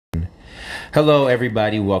Hello,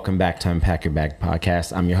 everybody. Welcome back to Unpack Your Bag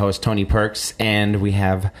podcast. I'm your host, Tony Perks, and we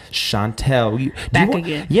have Chantel. Back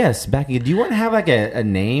again. Yes, back again. Do you want to have like a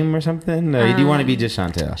name or something? Or do you want to be just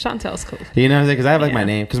Chantel? Chantel's cool. You know what I'm saying? Because I have like my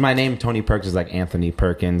name. Because my name, Tony Perks, is like Anthony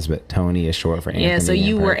Perkins, but Tony is short for Anthony. Yeah, so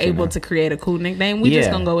you were Perks, able to create a cool nickname. We just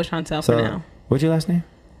going to go with Chantel for now. What's your last name?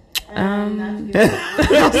 I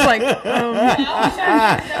was like,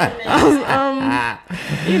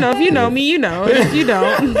 if you know me, you know. If you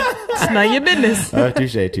don't, it's none of your business.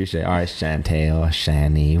 Touche. All right, Chantel,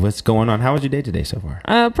 Shani, what's going on? How was your day today so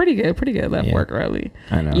far? Pretty good. Left work early.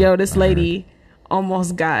 I know. Yo, this lady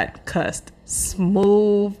almost got cussed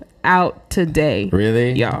smooth out today.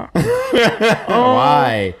 Really? Y'all.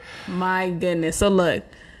 Why? My goodness. So look.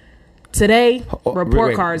 Today,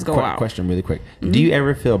 report cards go out. Question really quick. Mm-hmm. Do you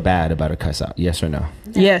ever feel bad about a cuss out? Yes or no?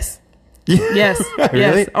 Yes. Yes. Really?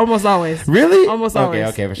 Yes. Almost always. Really? Almost always.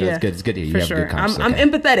 Okay, for sure. Yeah. It's good. It's good to hear. For You sure. have good comments. I'm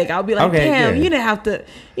empathetic. I'll be like, damn, good. you didn't have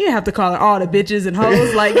to call her all the bitches and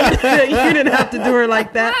hoes. Like, you didn't have to do her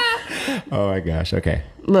like that. Oh my gosh. Okay.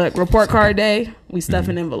 Look, report card day, we stuff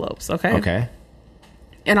in envelopes, okay? Okay.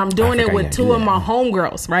 And I'm doing it with two of my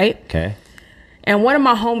homegirls, right? Okay. And one of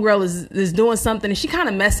my homegirls is doing something, and she kind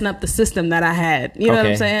of messing up the system that I had. You know what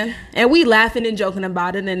I'm saying? And we laughing and joking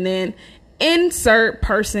about it, and then insert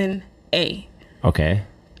person A. Okay.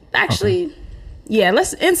 Actually, yeah,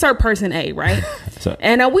 let's insert person A, right?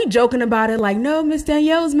 And we joking about it like, no, Miss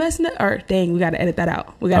Danielle's messing up. Or, dang, we got to edit that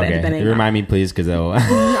out. We got to edit that out. Remind me, please, because I will.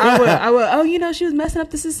 Oh, she was messing up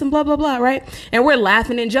the system, blah, blah, blah, right? And we're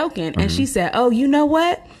laughing and joking. And she said, oh, you know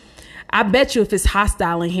what? I bet you if it's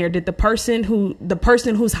hostile in here, did the person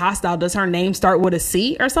who's hostile, does her name start with a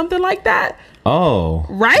C or something like that? Oh.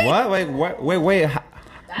 Right? What? Wait.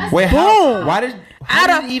 Boom. How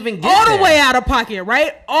did it even get all there? the way out of pocket,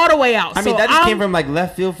 right? All the way out. I mean, that just came from like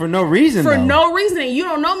left field for no reason. No reason. You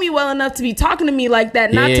don't know me well enough to be talking to me like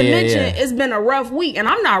that. Not to mention, it's been a rough week, and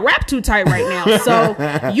I'm not wrapped too tight right now.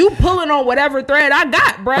 So you pulling on whatever thread I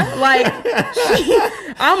got, bruh. Like,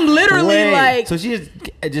 I'm literally like. So she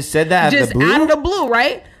just said that just out of the blue,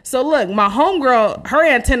 right? So look, my homegirl, her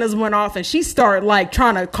antennas went off, and she started like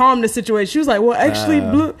trying to calm the situation. She was like, "Well, actually,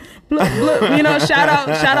 blah, you know, shout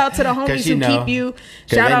out to the homies who keep you.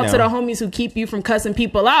 Shout out to the homies who keep you from cussing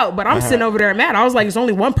people out." But I'm sitting over there mad. I was like, "There's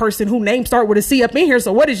only one person whose name start with a C up in here.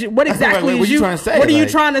 So what exactly are you trying to say? What are you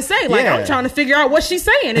trying to say? Like, I'm trying to figure out what she's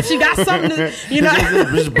saying. If she got something to, you know,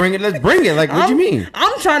 just bring it. Let's bring it. Like, what do you mean?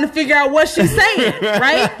 I'm trying to figure out what she's saying,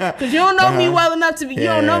 right? Because you don't know me well enough to be. You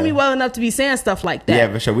don't know me well enough to be saying stuff like that.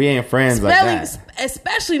 Yeah, for sure. We ain't friends like that.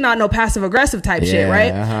 Especially not no passive aggressive type shit,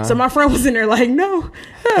 right? So my friend was in there like, no,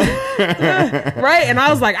 right? And I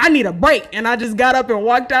was like, I need a break, and I just got up and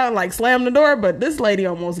walked out and like slammed the door. But this lady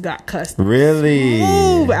almost got cussed. Really?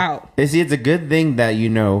 Move out. See, it's a good thing that we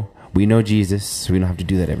know Jesus, so we don't have to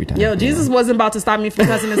do that every time. Yo, Jesus wasn't about to stop me from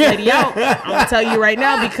cussing this lady out. I'm gonna tell you right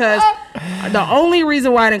now, because the only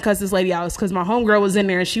reason why I didn't cuss this lady out is because my homegirl was in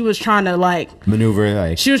there and she was trying to like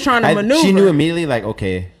maneuver. She was trying to maneuver. She knew immediately, like,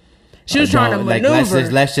 okay. She was trying to maneuver.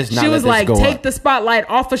 Let's just not. She was like, take the spotlight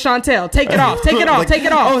off of Chantel. Take it off. Take it off. Take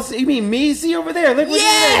it off. Oh, so you mean me? See over there? Look.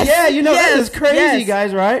 Yes. Yeah, you know this is crazy,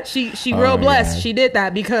 guys. Right? She real blessed. God. She did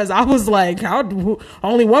that because I was like, how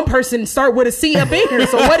only one person start with a C up in here?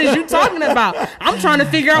 So what is you talking about? I'm trying to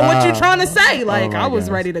figure out what you're trying to say. Like, I was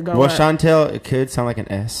ready to go. Well, Chantel, it could sound like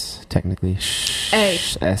an S technically. Hey.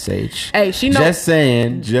 SH. Hey, she knows. Just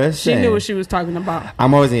saying. She knew what she was talking about.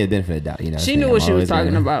 I'm always gonna benefit of the doubt. You know. She knew what she was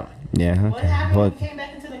talking about. Yeah. Okay. What happened when you came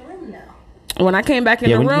back into the room now? When I came back in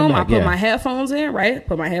the room, I put my headphones in, right?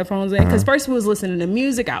 Put my headphones in. Because first we was listening to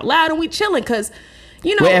music out loud and we chilling because,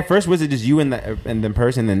 you know. Wait, at first was it just you and the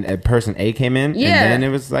person, then person A came in? Yeah. And then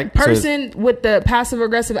it was like. Person with the passive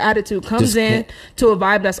aggressive attitude comes in to a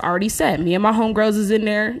vibe that's already set. Me and my homegirls is in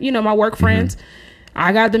there, you know, my work friends.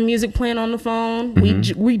 I got the music playing on the phone.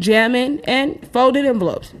 We jamming and folded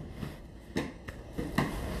envelopes.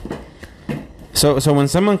 So when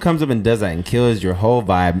someone comes up and does that and kills your whole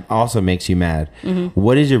vibe, also makes you mad,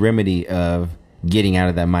 what is your remedy of getting out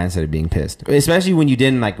of that mindset of being pissed? Especially when you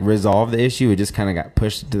didn't like resolve the issue, it just kind of got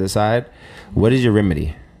pushed to the side. What is your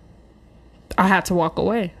remedy? I had to walk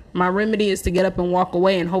away. My remedy is to get up and walk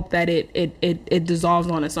away and hope that it dissolves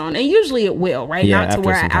on its own. And usually it will, right? Yeah, not to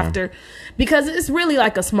where after, because it's really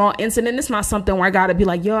like a small incident. It's not something where I got to be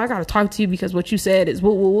like, yo, I got to talk to you because what you said is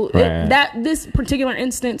woo, woo, woo. Right. This particular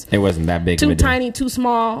instance, it wasn't that big. Too tiny, too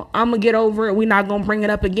small. I'm going to get over it. We're not going to bring it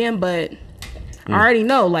up again, but I already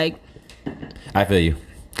know, like. I feel you.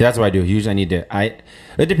 That's what I do. Usually I need to,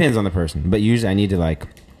 it depends on the person, but usually I need to like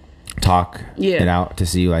talk it out to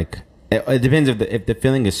see like, it depends if the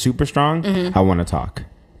feeling is super strong. I want to talk.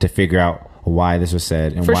 to figure out why this was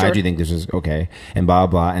said and why do you think this was okay and blah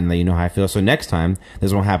blah, and let you know how I feel. So next time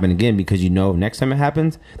this won't happen again, because you know next time it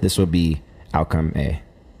happens, this will be outcome A.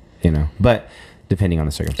 You know, but depending on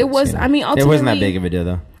the circumstance, it was. You know? I mean, ultimately, it wasn't that big of a deal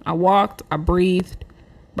though. I walked. I breathed.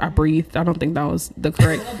 I don't think that was the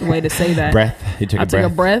correct way to say that. Breath. You took a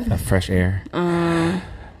breath of fresh air.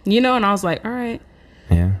 You know, and I was like, all right.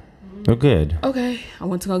 Yeah. Oh, good. Okay. I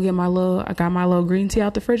went to go get I got my little green tea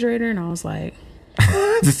out the refrigerator, and I was like,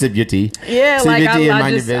 just sip your tea. Yeah, sip like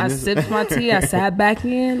I sipped my tea. I sat back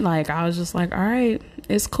in. Like, I was just like, all right,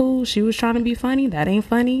 it's cool. She was trying to be funny. That ain't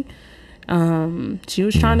funny. She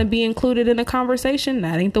was trying to be included in a conversation.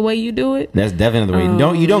 That ain't the way you do it. That's definitely the way.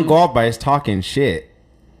 You don't go off by just talking shit.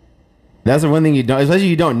 That's the one thing you don't, especially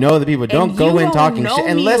you don't know the people. Don't go in talking shit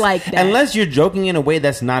unless you're joking in a way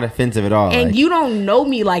that's not offensive at all. And like, you don't know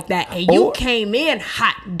me like that, and you came in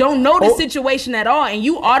hot, don't know the situation at all, and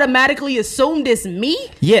you automatically assumed it's me.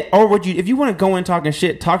 Yeah, or if you want to go in talking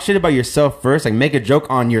shit, talk shit about yourself first. Like, make a joke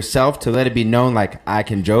on yourself to let it be known, like, I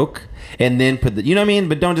can joke, and then put the, you know what I mean?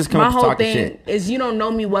 But don't just come up talking shit. My whole thing is you don't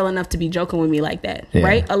know me well enough to be joking with me like that,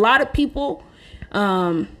 right? A lot of people,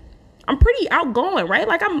 I'm pretty outgoing, right?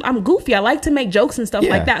 Like, I'm goofy. I like to make jokes and stuff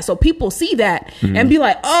like that. So people see that and be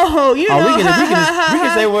like, oh, you know, we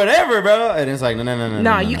can say whatever, bro. And it's like,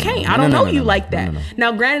 no, you can't. I don't know you like that.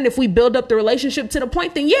 Now, granted, if we build up the relationship to the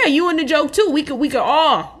point, then yeah, you in the joke too. We could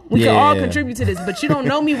all contribute to this, but you don't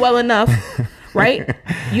know me well enough, right?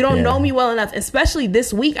 You don't know me well enough. Especially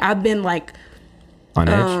this week, I've been like, on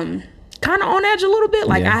edge, kind of on edge a little bit.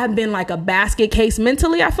 Like, I have been like a basket case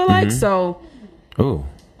mentally. I feel like so. Ooh.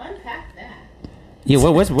 Unpack that. Yeah,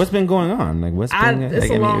 what's been going on? Like, what's been? It's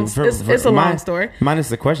a long story. Minus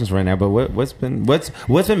the questions right now, but what's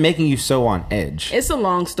been making you so on edge? It's a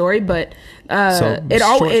long story, but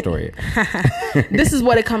story. This is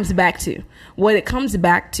what it comes back to. What it comes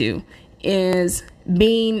back to is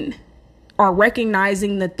being or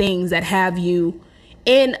recognizing the things that have you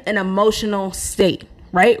in an emotional state,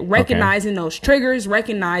 right? Recognizing those triggers,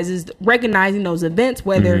 recognizing those events,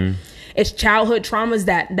 whether it's childhood traumas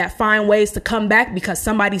that find ways to come back because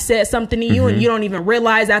somebody said something to you and you don't even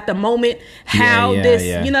realize at the moment how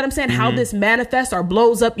you know what I'm saying, how this manifests or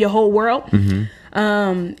blows up your whole world.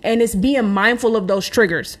 And it's being mindful of those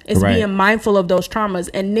triggers. It's being mindful of those traumas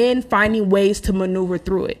and then finding ways to maneuver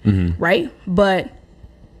through it. Right. But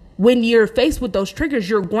when you're faced with those triggers,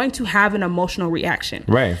 you're going to have an emotional reaction.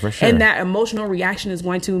 Right, for sure. And that emotional reaction is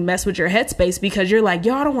going to mess with your headspace because you're like,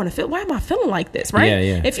 yo, I don't want to feel, why am I feeling like this? Right?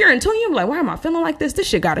 Yeah. If you're in tune, you're like, why am I feeling like this? This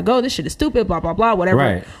shit got to go. This shit is stupid, blah, blah, blah,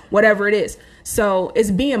 whatever it is. So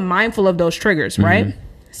it's being mindful of those triggers, right?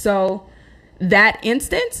 So that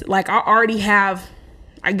instance, like I already have,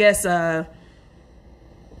 I guess, a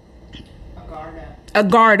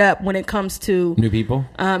guard up when it comes to new people.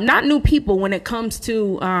 Not new people, when it comes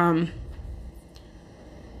to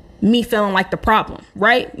me feeling like the problem,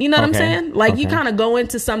 right? You know what I'm saying? Like you kind of go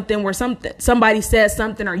into something where somebody says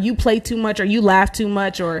something, or you play too much, or you laugh too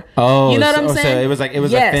much, or you know what I'm saying? So it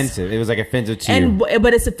was offensive. It was like offensive to you,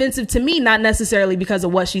 but it's offensive to me, not necessarily because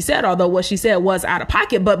of what she said, although what she said was out of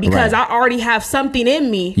pocket, but because I already have something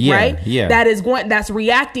in me, right? Yeah, that's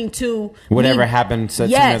reacting to whatever happened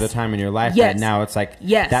some other time in your life. That now it's like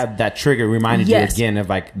that trigger reminded you again of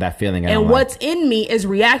like that feeling. And what's in me is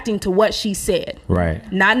reacting to what she said, right?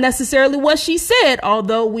 Not necessarily what she said,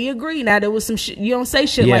 although we agree that it was some shit. You don't say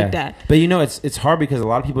shit like that. But you know, it's hard because a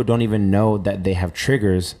lot of people don't even know that they have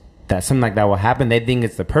triggers, that something like that will happen. They think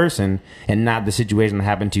it's the person and not the situation that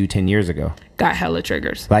happened to you 10 years ago. Got hella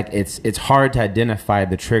triggers. Like it's hard to identify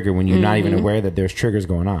the trigger when you're not even aware that there's triggers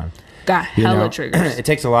going on. Got hella triggers. It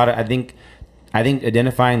takes a lot of, I think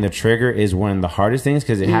identifying the trigger is one of the hardest things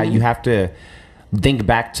because you have to think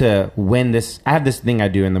back to when I have this thing I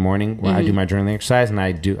do in the morning where I do my journaling exercise, and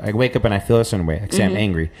I wake up and I feel a certain way. Like say I'm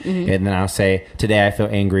angry, and then I'll say, today I feel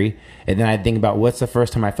angry, and then I think about what's the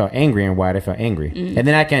first time I felt angry and why did I feel angry, and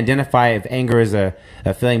then I can identify if anger is a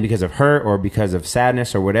feeling because of hurt or because of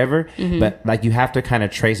sadness or whatever. But like you have to kind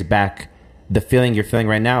of trace back the feeling you're feeling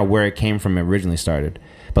right now, where it came from originally started.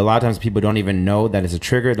 But a lot of times people don't even know that it's a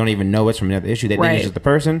trigger, don't even know it's from another issue. They think it's just the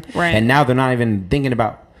person, and now they're not even thinking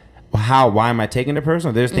about why am I taking it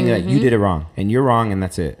personal? They're just thinking that you did it wrong and you're wrong and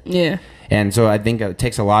that's it. Yeah. And so I think it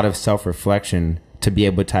takes a lot of self-reflection to be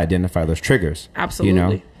able to identify those triggers. Absolutely. You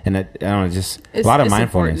know? And that, I don't know, just a lot of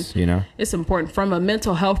mindfulness, important. You know? It's important. From a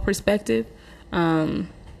mental health perspective, we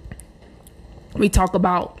talk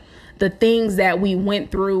about the things that we went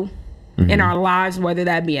through in our lives, whether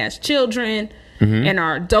that be as children, in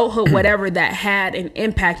our adulthood, whatever, that had an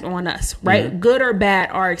impact on us, right? Good or bad,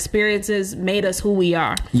 our experiences made us who we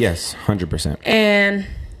are. Yes, 100%. And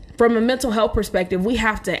from a mental health perspective, we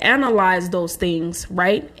have to analyze those things,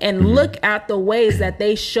 right? And look at the ways that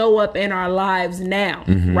they show up in our lives now,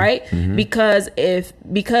 right? Because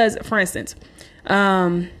for instance,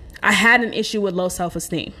 I had an issue with low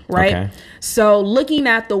self-esteem, right? Okay. So looking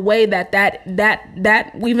at the way that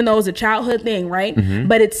even though it was a childhood thing, right?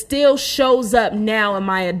 But it still shows up now in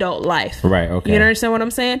my adult life. Right, okay. You understand what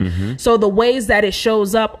I'm saying? So the ways that it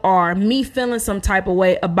shows up are me feeling some type of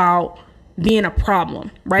way about being a problem,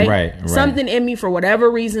 right? Right. Something in me, for whatever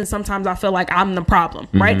reason, sometimes I feel like I'm the problem,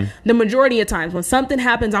 right? The majority of times when something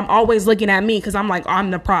happens, I'm always looking at me because I'm like, I'm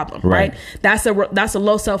the problem, right? That's a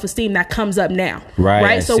low self-esteem that comes up now,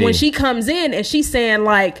 right? So when she comes in and she's saying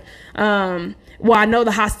like, well, I know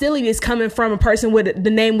the hostility is coming from a person with the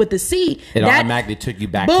name with the C. It automatically took you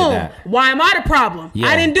back to that. Why am I the problem? Yeah.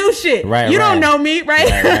 I didn't do shit. Right, you don't know me, right?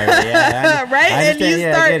 Yeah,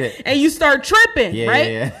 right? And you start tripping,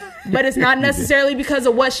 right? Yeah. But it's not necessarily because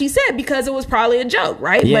of what she said, because it was probably a joke,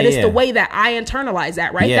 right? But it's the way that I internalize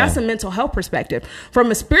that, right? That's a mental health perspective.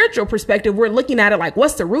 From a spiritual perspective, we're looking at it like,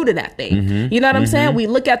 what's the root of that thing? You know what I'm saying? We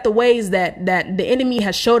look at the ways that the enemy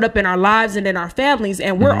has showed up in our lives and in our families,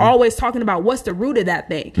 and we're always talking about what's the root of that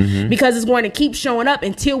thing, because it's going to keep showing up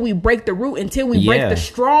until we break the root, until we break the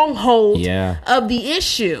stronghold of the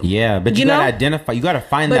issue. Yeah, but you gotta identify, you gotta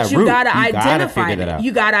find that root. You gotta identify it.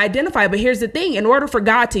 You gotta identify. But here's the thing: in order for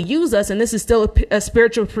God to use us, and this is still a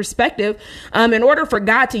spiritual perspective, in order for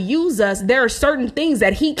God to use us, there are certain things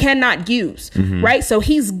that he cannot use, right? So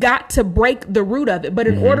he's got to break the root of it. But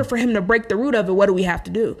in order for him to break the root of it, what do we have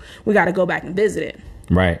to do? We got to go back and visit it.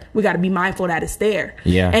 Right. We got to be mindful that it's there.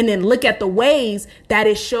 Yeah. And then look at the ways that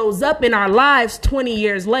it shows up in our lives 20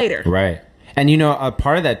 years later. Right. And you know, a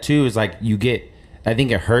part of that too is like I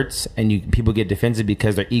think it hurts, and people get defensive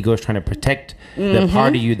because their ego is trying to protect the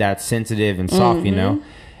part of you that's sensitive and soft, you know?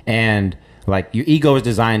 And like your ego is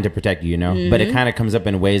designed to protect you, you know, but it kind of comes up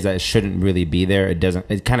in ways that it shouldn't really be there.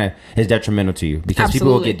 It kind of is detrimental to you because people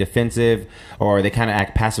will get defensive, or they kind of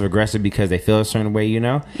act passive aggressive because they feel a certain way, you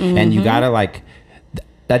know, and you gotta like,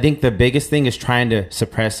 I think the biggest thing is trying to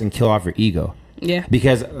suppress and kill off your ego. Yeah.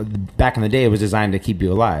 Because back in the day, it was designed to keep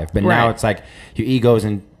you alive. But now it's like your ego is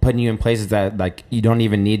putting you in places that like you don't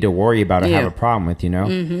even need to worry about or have a problem with, you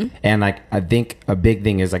know? And like, I think a big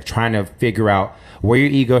thing is like trying to figure out where your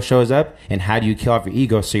ego shows up and how do you kill off your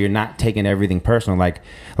ego so you're not taking everything personal. Like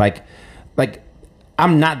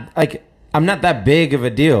I'm not that big of a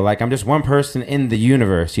deal. Like I'm just one person in the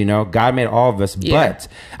universe, you know? God made all of us, but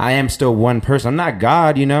I am still one person. I'm not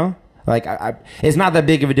God, you know? Like it's not that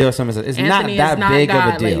big of a deal. Someone says it's Anthony not that big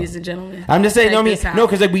of a deal, ladies and gentlemen. I'm just saying. No,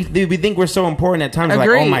 because like we think we're so important at times. Like,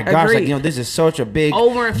 oh my gosh, like, you know, this is such a big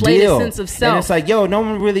overinflated sense of self. And it's like, yo, no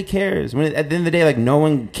one really cares. At the end of the day, like no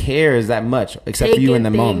one cares that much except for you in the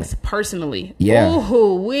moment. Personally, yeah.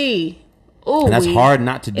 And that's hard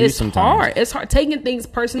not to do. Sometimes it's hard. Taking things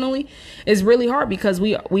personally is really hard because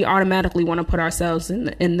we automatically want to put ourselves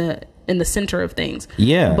in the center of things.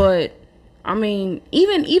 Yeah, but. I mean,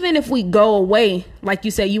 even if we go away, like you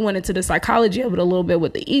said, you went into the psychology of it a little bit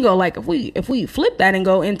with the ego. Like if we flip that and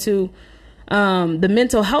go into the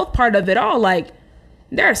mental health part of it all, like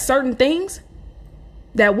there are certain things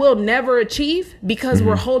that we'll never achieve because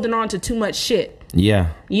we're holding on to too much shit.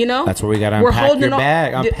 Yeah, you know, that's where we gotta unpack your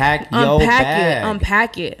bag,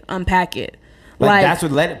 unpack it. Like that's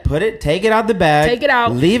what take it out the bag. Take it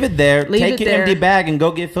out. Leave it there. Take your empty bag and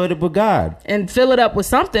go get filled up with God. And fill it up with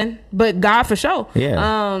something, but God for sure.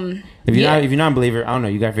 Yeah. If you're not a believer, I don't know,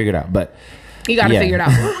 you gotta figure it out. But you gotta figure it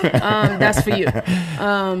out. That's for you.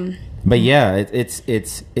 But yeah,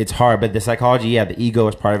 it's hard. But the psychology, the ego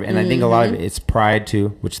is part of it, and I think a lot of it's pride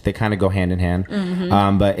too, which they kind of go hand in hand.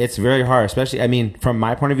 But it's very hard, especially. I mean, from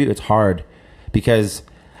my point of view, it's hard because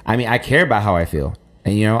I care about how I feel.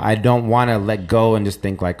 And, you know, I don't want to let go and just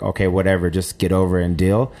think like, okay, whatever, just get over it and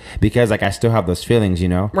deal. Because, like, I still have those feelings, you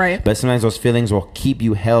know? Right. But sometimes those feelings will keep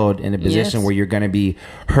you held in a position where you're going to be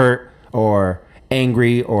hurt or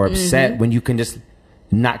angry or upset when you can just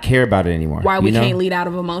not care about it anymore. Why we can't lead out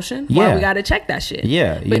of emotion? Yeah. Why we got to check that shit?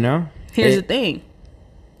 Yeah, but you know? Here's the thing.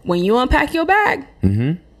 When you unpack your bag,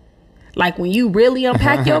 like when you really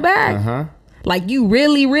unpack your bag, like you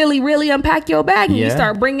really, really, really unpack your bag and you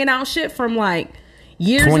start bringing out shit from like,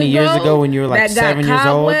 20 years ago when you were like 7 years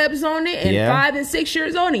old, cobwebs on it, and 5 and 6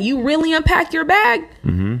 years old, and you really unpack your bag.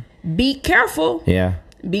 Be careful. Yeah,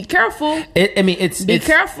 be careful. Be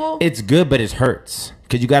careful. It's good, but it hurts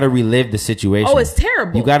Because you got to relive the situation. Oh, it's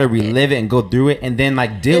terrible. You got to relive it and go through it and then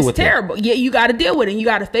like deal with it. It's terrible. Yeah, you got to deal with it. And you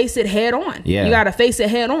got to face it head on. Yeah. You got to face it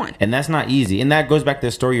head on. And that's not easy. And that goes back to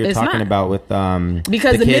the story you're talking about with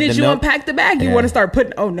because the minute you unpack the bag, you want to start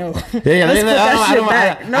putting. Oh no. Let's put that shit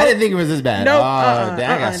back. I didn't think it was this bad. No. I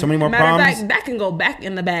got so many more problems. Matter of fact, that can go back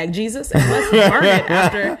in the bag, Jesus. And let's burn it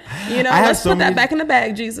after. Let's put that back in the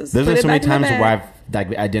bag, Jesus. There's so many times where I've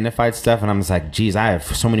like identified stuff and I'm just like, geez, I have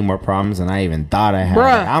so many more problems than I even thought I had.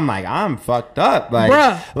 Like, I'm fucked up. Like,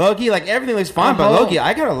 low-key, like everything looks fine, but low-key,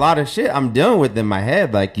 I got a lot of shit I'm dealing with in my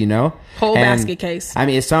head, like, whole basket case. I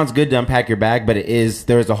mean, it sounds good to unpack your bag, but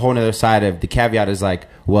there's a whole nother side of the caveat is like,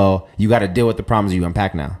 well, you got to deal with the problems you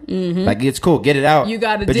unpack now. Mm-hmm. Like, it's cool, get it out. You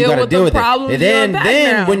got to deal with the problems and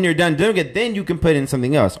then when you're done doing it, then you can put in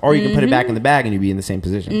something else, or you can put it back in the bag and you'll be in the same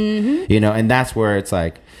position. Mm-hmm. And that's where it's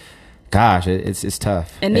like, gosh, it's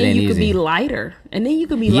tough. And then you could be lighter.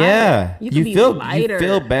 Yeah, you feel lighter. You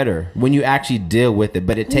feel better when you actually deal with it.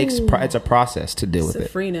 But it takes it's a process to deal with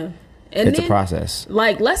it. And it's a process.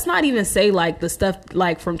 Like, let's not even say like the stuff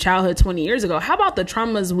like from childhood 20 years ago. How about the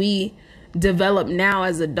traumas we develop now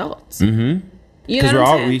as adults? Mm-hmm.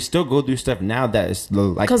 Because we still go through stuff now that is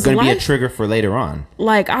like going to be a trigger for later on.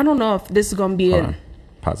 Like, I don't know if this is going to be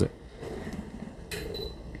Pause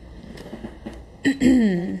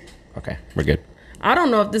it. Okay, we're good. I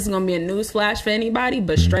don't know if this is going to be a newsflash for anybody,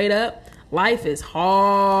 but straight up, life is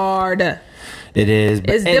hard. It is.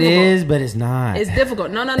 It's difficult. It is, but it's not. It's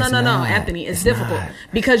difficult. No, Anthony. It's difficult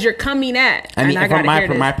because you're coming at. I mean,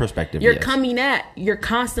 from my perspective, you're coming at. You're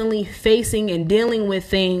constantly facing and dealing with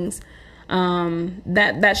things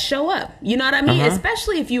that show up. You know what I mean?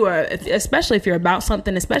 Especially if you're about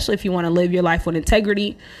something. Especially if you want to live your life with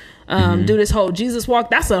integrity. Do this whole Jesus walk.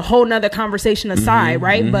 That's a whole nother conversation aside,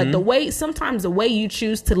 right? But sometimes the way you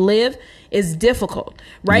choose to live is difficult,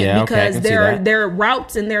 right? Yeah, because there are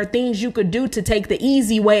routes and there are things you could do to take the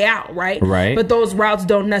easy way out, right? Right. But those routes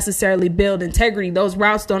don't necessarily build integrity. Those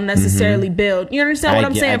routes don't necessarily build, you understand what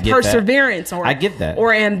I'm saying? Perseverance I get that.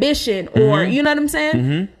 Or ambition or, you know what I'm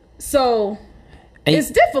saying? So it's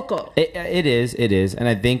difficult. It is, and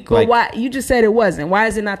I think. But why you just said it wasn't? Why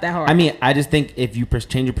is it not that hard? I mean, I just think if you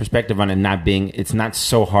change your perspective on it it's not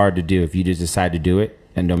so hard to do if you just decide to do it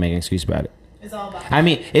and don't make an excuse about it. It's all about. I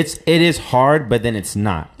mean, it is hard, but then it's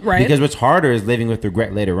not, right? Because what's harder is living with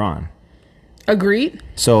regret later on. Agreed.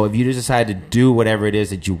 So if you just decide to do whatever it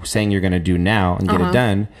is that you're saying you're going to do now and get it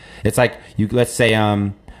done, it's like let's say let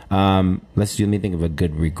me think of a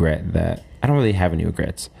good regret that I don't really have any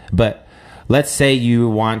regrets, but. Let's say you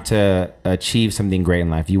want to achieve something great in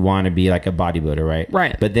life. You want to be like a bodybuilder, right?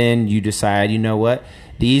 Right. But then you decide, you know what?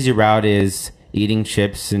 The easy route is eating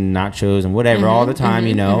chips and nachos and whatever all the time,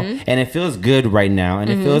 and it feels good right now and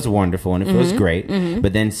it feels wonderful and it feels great.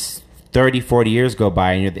 But then 30, 40 years go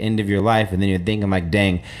by and you're at the end of your life and then you're thinking like,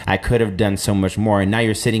 dang, I could have done so much more. And now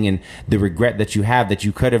you're sitting in the regret that you have that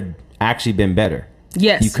you could have actually been better.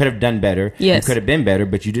 Yes. You could have done better. Yes. You could have been better,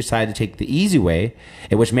 but you decided to take the easy way,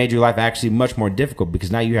 which made your life actually much more difficult because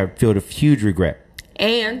now you have filled a huge regret.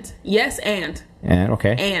 And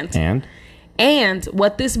And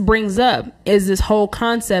what this brings up is this whole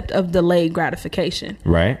concept of delayed gratification.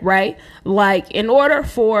 Right. Right? Like, in order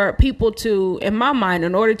for people to, in my mind,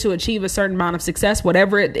 in order to achieve a certain amount of success,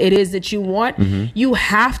 whatever it is that you want, you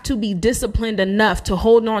have to be disciplined enough to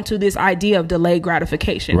hold on to this idea of delayed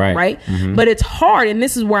gratification. Right? But it's hard. And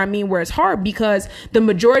this is where it's hard because the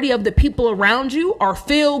majority of the people around you are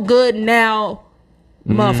feel good now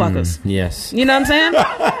motherfuckers. Yes. You know what I'm saying?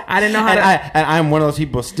 I didn't know how I'm one of those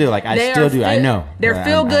people still. Like, I still do. I know. They're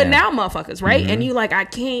feel good now motherfuckers, right? And you like, I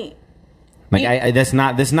can't. Like, that's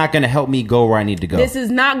not going to help me go where I need to go. This is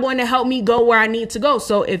not going to help me go where I need to go.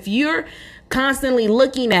 So if you're constantly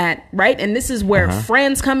looking at, right, and this is where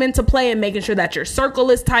friends come into play and making sure that your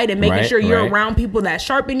circle is tight and making sure you're around people that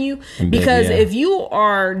sharpen you, because if you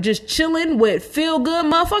are just chilling with feel good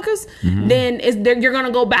motherfuckers, then you're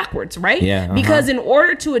gonna go backwards, right? Because in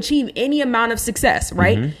order to achieve any amount of success,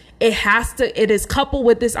 right, it is coupled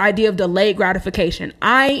with this idea of delayed gratification.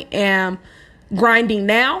 I am grinding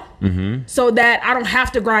now so that I don't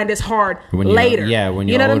have to grind as hard later. When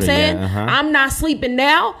you know older, what I'm saying? I'm not sleeping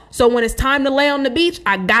now, so when it's time to lay on the beach,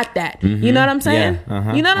 I got that. You know what I'm saying?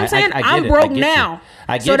 You know what I'm saying? I'm broke now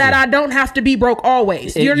so that I don't have to be broke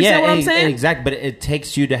always. You understand what I'm saying? Exactly, but it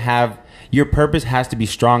takes you to have your purpose has to be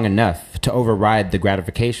strong enough to override the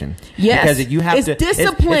gratification. Yes, because you have to.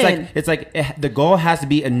 Discipline. It's like the goal has to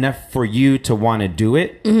be enough for you to want to do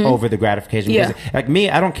it over the gratification. Yeah. Because, like me,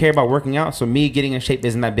 I don't care about working out, so me getting in shape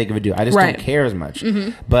isn't that big of a deal. I just don't care as much.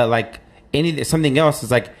 But like something else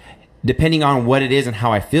is like, depending on what it is and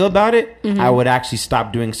how I feel about it, I would actually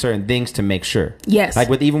stop doing certain things to make sure. Yes. Like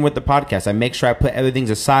even with the podcast, I make sure I put other things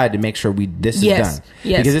aside to make sure this is done. Yes.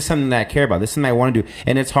 Because it's something that I care about. This is something I want to do.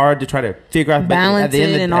 And it's hard to try to figure out. Balance at the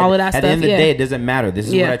end it and all of that stuff. At the end of the day, it doesn't matter. This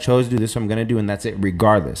is what I chose to do. This is what I'm going to do. And that's it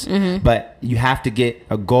regardless. But you have to get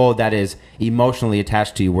a goal that is emotionally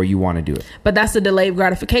attached to you where you want to do it. But that's the delayed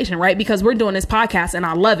gratification, right? Because we're doing this podcast and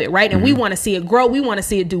I love it, right? And we want to see it grow. We want to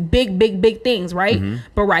see it do big things, right?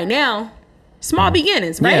 But right now, small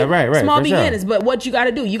beginnings, right? Yeah, right. Small beginnings. Sure. But what you got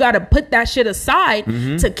to do, you got to put that shit aside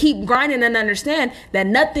to keep grinding and understand that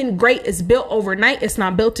nothing great is built overnight. It's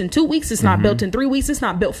not built in 2 weeks. It's not built in 3 weeks. It's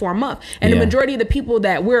not built for a month. And the majority of the people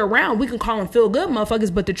that we're around, we can call them feel good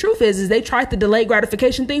motherfuckers. But the truth is they tried the delayed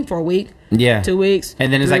gratification thing for a week. 2 weeks.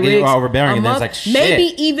 And then it's like weeks, overbearing. And then it's like shit.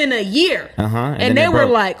 Maybe even a year. And they were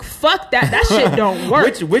like, fuck that. That shit don't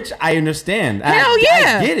work. Which I understand. Hell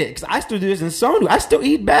yeah. I get it. Because I still do this and so do. I still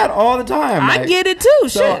eat bad all the time. I get it too.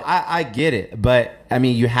 So shit. I get it. But I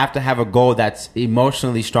mean, you have to have a goal that's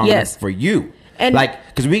emotionally strong enough for you. And like,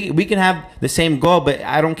 because we can have the same goal, but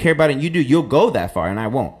I don't care about it and you do. You'll go that far and I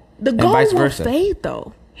won't. The goal will fade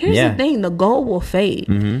though. Here's the thing, the goal will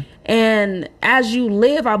fade. And as you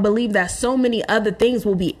live, I believe that so many other things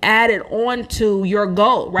will be added on to your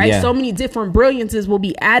goal, right? So many different brilliances will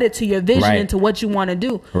be added to your vision and to what you want to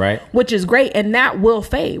do. Right. Which is great. And that will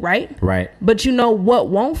fade, right? Right. But you know what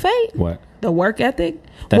won't fade? What? The work ethic.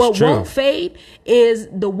 That's true. What won't fade is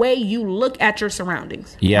the way you look at your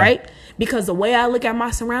surroundings, right? Because the way I look at my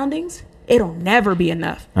surroundings, it'll never be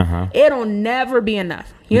enough. It'll never be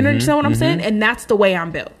enough. You understand what I'm saying? And that's the way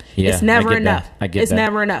I'm built. It's never enough. It's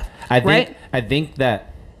never enough. I think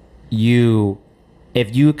that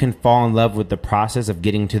if you can fall in love with the process of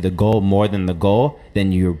getting to the goal more than the goal,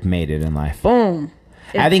 then you've made it in life. Boom.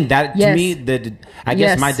 I think that to me, I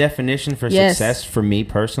guess my definition for success for me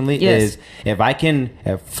personally is if I can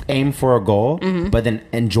aim for a goal, but then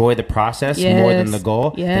enjoy the process more than the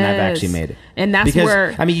goal, then I've actually made it. And that's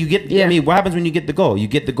where I mean, you get. I mean, what happens when you get the goal? You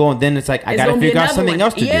get the goal, and then it's like I got to figure out something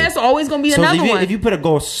else to do. Yeah, it's always going to be another one. If you put a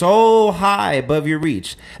goal so high above your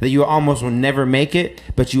reach that you almost will never make it,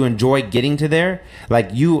 but you enjoy getting to there, like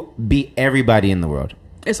you beat everybody in the world.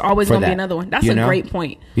 It's always going to be another one. That's a great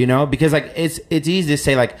point. You know, because like it's easy to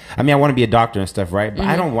say like, I mean, I want to be a doctor and stuff, right? But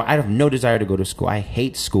I have no desire to go to school. I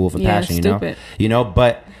hate school with a passion, you know,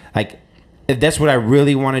 but like if that's what I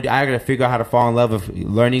really want to do, I got to figure out how to fall in love with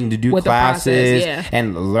learning to do classes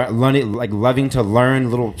and learning, like loving to learn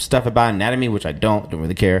little stuff about anatomy, which I don't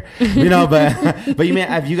really care, you know, but you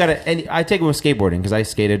mean, you got to, and I take it with skateboarding because I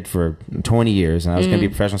skated for 20 years and I was going to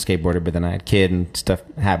be a professional skateboarder, but then I had a kid and stuff,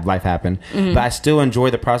 life happened, but I still enjoy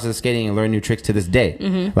the process of skating and learn new tricks to this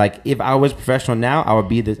day. Like if I was professional now,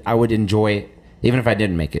 I would enjoy it even if I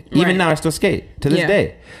didn't make it. Even now I still skate to this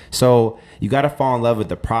day. So you got to fall in love with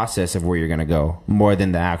the process of where you're going to go more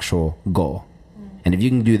than the actual goal. And if you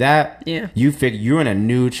can do that, you figure you're in a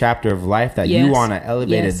new chapter of life that you want an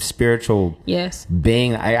elevated spiritual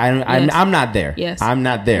being. I'm not there. I'm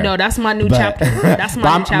not there. No, that's my new chapter. That's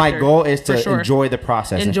my new chapter. My goal is to enjoy the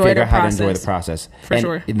process and figure out how to enjoy the process.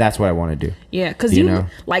 And that's what I want to do. Yeah, because you know,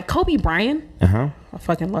 like Kobe Bryant. I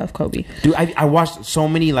fucking love Kobe. Dude, I watched so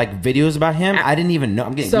many like videos about him. I didn't even know.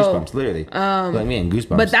 I'm getting goosebumps, literally. Like me getting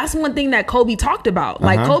goosebumps. But that's one thing that Kobe talked about.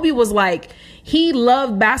 Like Kobe was like, he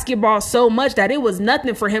loved basketball so much that it was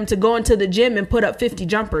nothing for him to go into the gym and put up 50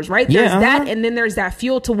 jumpers, right? There's that, and then there's that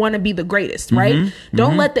fuel to want to be the greatest, right?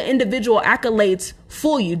 Don't let the individual accolades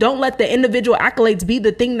fool you. Don't let the individual accolades be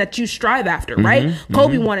the thing that you strive after, right?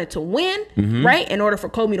 Kobe wanted to win, right? In order for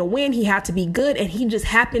Kobe to win, he had to be good, and he just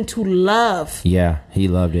happened to love. Yeah, he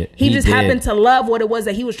loved it. He just happened to love what it was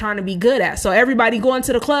that he was trying to be good at. So everybody going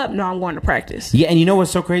to the club, no, I'm going to practice. Yeah, and you know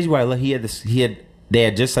what's so crazy? Why they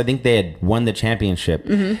had just, I think they had won the championship,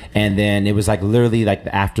 and then it was like literally like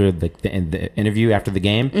after the interview after the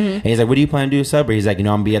game, and he's like, "What do you plan to do, sub?" Or he's like, "You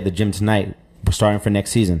know, I'm gonna be at the gym tonight. We're starting for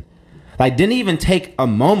next season." Like, didn't even take a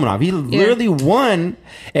moment off. He literally won,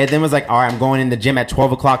 and then was like, "All right, I'm going in the gym at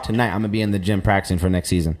 12 o'clock tonight. I'm gonna be in the gym practicing for next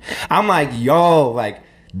season." I'm like, yo, like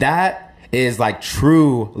that is like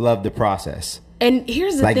true love the process. And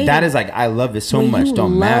here's the thing, like that is like I love this so much.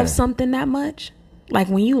 Don't matter. Love something that much. Like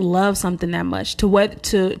when you love something that much to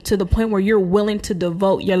the point where you're willing to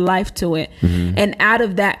devote your life to it, and out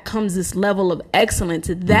of that comes this level of excellence.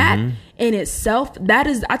 That in itself,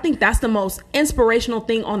 I think that's the most inspirational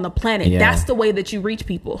thing on the planet. Yeah. That's the way that you reach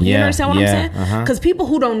people. You understand what I'm saying? Because people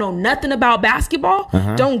who don't know nothing about basketball,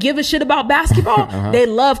 don't give a shit about basketball, they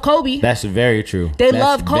love Kobe. That's very true. They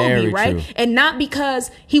love Kobe, right? True. And not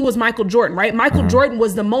because he was Michael Jordan, right? Michael Jordan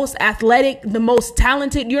was the most athletic, the most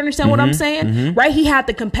talented. You understand what I'm saying? Right? He had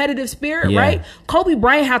the competitive spirit, right? Kobe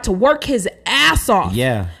Bryant had to work his ass off.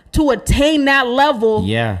 To attain that level.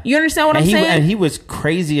 You understand what I'm saying? And he was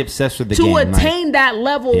crazy obsessed with the game. To attain that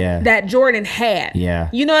level that Jordan had.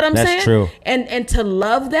 You know what I'm saying? That's true. And to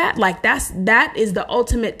love that, like that is the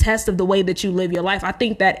ultimate test of the way that you live your life. I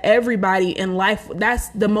think that everybody in life, that's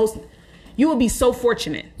the most, you would be so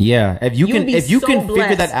fortunate. If you can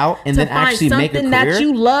figure that out and then actually make a career that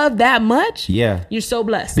you love that much. You're so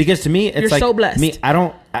blessed. Because to me, it's you're so blessed. Me, I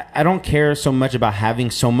don't care so much about having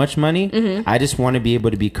so much money. I just want to be able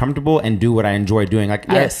to be comfortable and do what I enjoy doing. Like,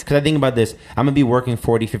 because I think about this, I'm gonna be working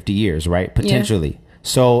 40, 50 years, right? Potentially.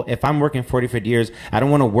 So if I'm working 40, 50 years, I don't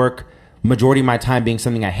want to work majority of my time being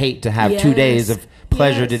something I hate, to have 2 days of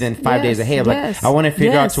pleasure to then 5 days of hate. Like, I want to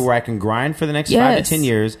figure out to where I can grind for the next 5 to 10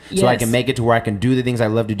 years so I can make it to where I can do the things I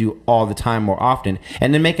love to do all the time more often,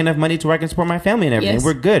 and then make enough money to where I can support my family and everything.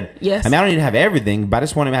 We're good. I mean, I don't need to have everything, but I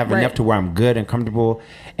just want to have enough to where I'm good and comfortable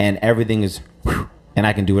and everything is and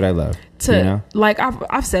I can do what I love. Like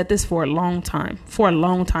I've said this for a long time, from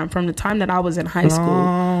the time that I was in high school.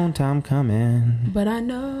 Long time coming. But I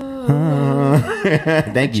know.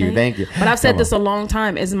 Thank you. But I've said this a long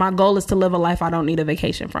time. My goal is to live a life I don't need a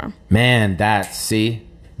vacation from. Man, that's the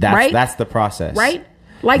process. Right?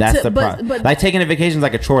 Like, but like taking a vacation is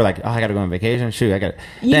like a chore. Like, oh, I gotta go on vacation. Shoot, I gotta.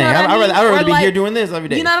 I'd rather be here doing this every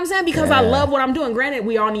day. You know what I'm saying? Because I love what I'm doing. Granted,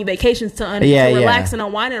 we all need vacations to relax and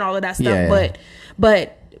unwind and all of that stuff.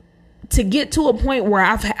 But to get to a point where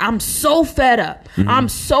I'm so fed up, I'm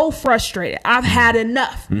so frustrated, I've had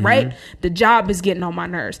enough, right? The job is getting on my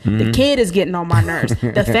nerves, the kid is getting on my nerves,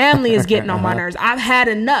 the family is getting on my nerves. I've had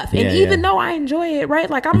enough, and even though I enjoy it, right?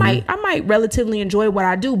 Like I might relatively enjoy what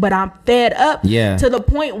I do, but I'm fed up to the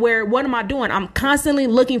point where what am I doing? I'm constantly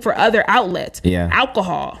looking for other outlets,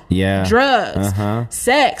 alcohol, drugs,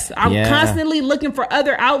 sex. I'm constantly looking for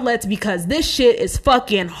other outlets because this shit is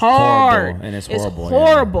fucking hard, and it's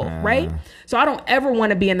horrible, right? So I don't ever want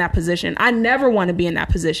to be in that position. I never want to be in that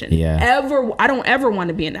position. I don't ever want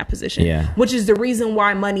to be in that position. Which is the reason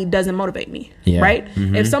why money doesn't motivate me. Right?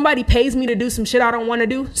 If somebody pays me to do some shit I don't want to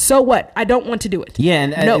do, so what? I don't want to do it.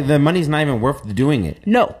 And the money's not even worth doing it.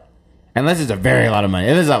 No. Unless it's a very lot of money.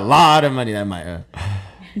 If there's a lot of money, that might...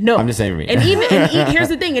 No, I'm just saying. And here's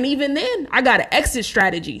the thing. And even then, I got an exit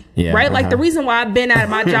strategy, right? Like the reason why I've been at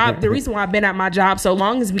my job, so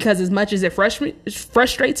long is because as much as it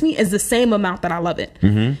frustrates me, is the same amount that I love it.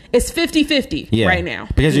 It's 50-50 right now.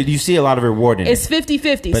 Because you see a lot of reward in it. It's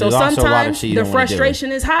 50-50. So sometimes the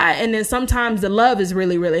frustration is high, and then sometimes the love is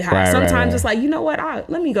really, really high. Sometimes it's like, you know what?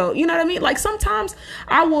 Let me go. You know what I mean? Like sometimes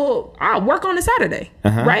I'll work on a Saturday,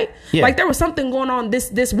 right? Like there was something going on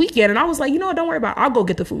this weekend, and I was like, you know what? Don't worry about it. I'll go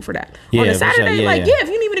get the food for that on a Saturday. If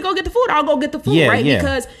you need me to go get the food, I'll go get the food, right?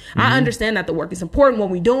 Because I understand that the work is important,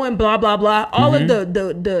 what we doing, blah blah blah, all of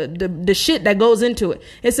the shit that goes into it.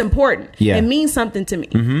 It's important. It means something to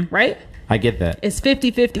me, right? I get that. It's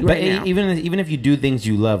 50-50 right now. Even if you do things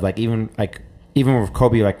you love, even with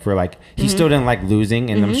Kobe, he still didn't like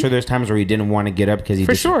losing, and I'm sure there's times where he didn't want to get up because he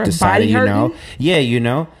decided,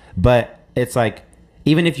 but it's like,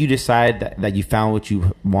 even if you decide that you found what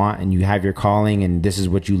you want and you have your calling and this is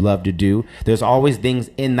what you love to do, there's always things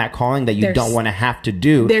in that calling that you don't want to have to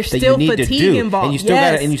do. There's that still you need fatigue to do. involved. And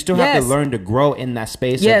you still have to learn to grow in that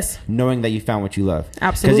space of knowing that you found what you love.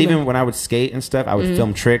 Absolutely. Because even when I would skate and stuff, I would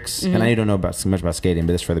film tricks, and I don't know so much about skating,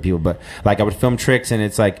 but it's for other people. But I would film tricks, and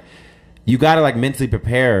it's like you got to mentally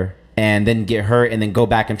prepare and then get hurt and then go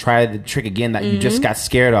back and try the trick again that you just got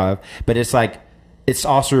scared of. But it's it's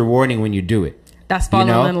also rewarding when you do it. That's falling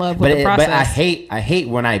in love with the process. But I hate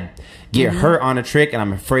when I get hurt on a trick and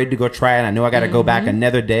I'm afraid to go try it. And I know I got to go back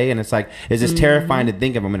another day, and it's it's just terrifying to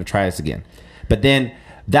think of I'm going to try this again. But then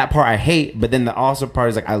that part I hate. But then the also part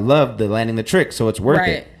is I love the landing the trick, so it's worth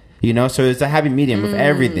it. So it's a happy medium with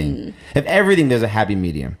everything. If everything, there's a happy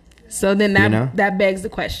medium. So then that begs the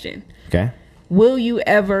question. Okay. Will you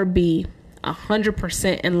ever be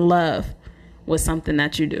 100% in love with something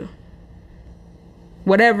that you do?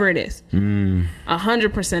 Whatever it is, 100% in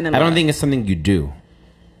love. I don't think it's something you do.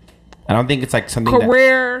 I don't think it's something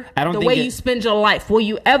career. The way you spend your life. Will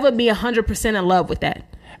you ever be 100% in love with that?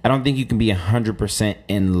 I don't think you can be 100%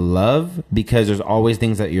 in love because there's always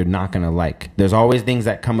things that you're not going to like. There's always things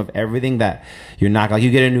that come of everything that you're not like. You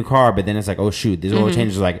get a new car, but then it's like, oh shoot, this oil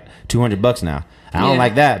change is like $200 now. I don't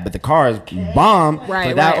like that, but the car is bomb. Right,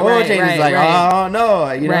 but that oil change is like, oh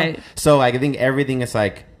no, you know. Right. So like, I think everything is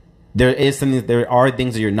like, there are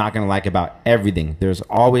things that you're not going to like about everything. There's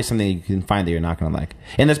always something you can find that you're not going to like.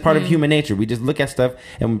 And that's part of human nature. We just look at stuff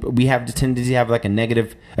and we have the tendency to have like a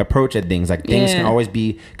negative approach at things. Like things can always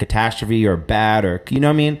be catastrophe or bad or, you know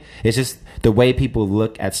what I mean? It's just the way people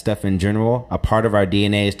look at stuff in general. A part of our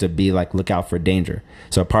DNA is to be like, look out for danger.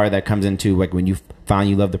 So a part of that comes into like when you find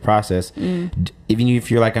you love the process, even if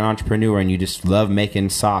you're like an entrepreneur and you just love making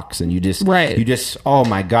socks and you just, oh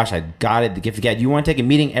my gosh, I got it. The gift of gab. You want to take a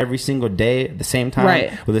meeting every single day at the same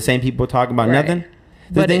time with the same people talking about nothing.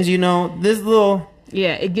 The things, you know, this little.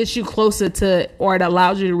 Yeah, it gets you closer to, or it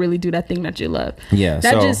allows you to really do that thing that you love. Yeah.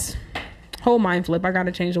 That just whole mind flip. I got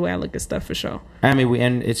to change the way I look at stuff for sure. I mean,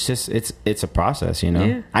 and it's just, it's a process, you know?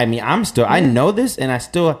 Yeah. I mean, I know this and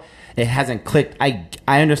it hasn't clicked.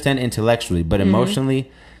 I understand intellectually, but emotionally,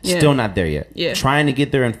 still not there yet. Yeah. Trying to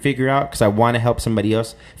get there and figure out, because I want to help somebody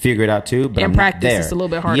else figure it out too. But in practice, it's a little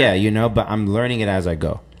bit harder. Yeah, you know, but I'm learning it as I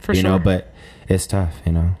go. For sure. You know, but it's tough,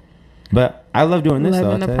 you know. But I love doing this.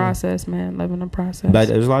 Loving the process, man. Loving the process. But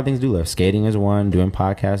there's a lot of things to do. Love. Skating is one. Doing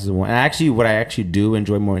podcasts is one. And actually, what I actually do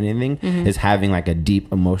enjoy more than anything is having like a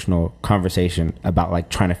deep emotional conversation about like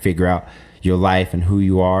trying to figure out your life and who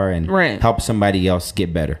you are and help somebody else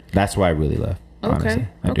get better. That's what I really love. Okay.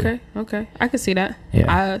 Honestly. Okay. I can see that.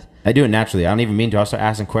 Yeah. I do it naturally. I don't even mean to. I start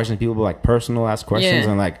asking questions. People like personal ask questions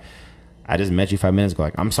and like, I just met you 5 minutes ago.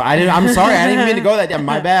 Like, I'm sorry. I didn't even mean to go that day.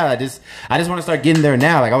 My bad. I just want to start getting there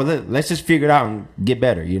now. Like, let's just figure it out and get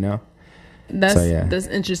better, you know? That's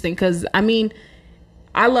interesting. Cause I mean,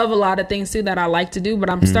 I love a lot of things too that I like to do, but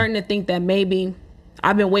I'm starting to think that maybe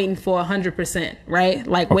I've been waiting for 100%, right?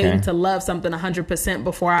 Like waiting to love something 100%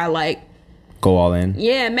 before I like go all in.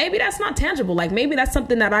 Yeah. Maybe that's not tangible. Like maybe that's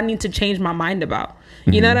something that I need to change my mind about.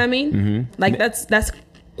 You know what I mean? Like that's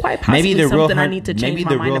quite possibly something I need to change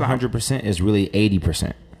my mind about. Maybe the real 100% is really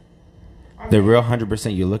 80%. The real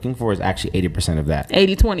 100% you're looking for is actually 80% of that.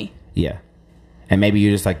 80-20. Yeah. And maybe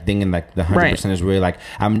you're just like thinking like the 100% is really like,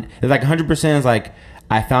 it's like 100% is like,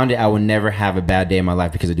 I found it, I will never have a bad day in my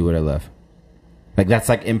life because I do what I love. Like that's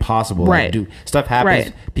like impossible. Right. Like, stuff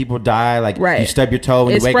happens. People die. Like you stub your toe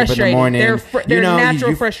when you wake up in the morning. There's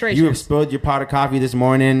natural frustration. You spilled your pot of coffee this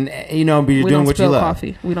morning. You know, but you're doing what you love.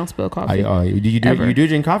 We don't spill coffee. You do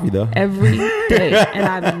drink coffee though. Every day, and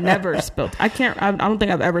I've never spilled. I don't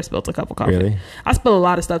think I've ever spilled a cup of coffee. Really? I spill a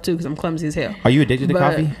lot of stuff too because I'm clumsy as hell. Are you addicted to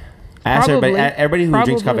coffee? Ask everybody who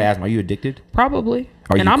drinks coffee. Ask them, are you addicted? Probably.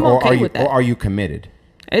 I'm okay with that. Or are you committed?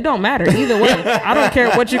 It don't matter either way. I don't care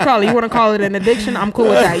what you call it. You want to call it an addiction? I'm cool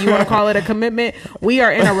with that. You want to call it a commitment? We are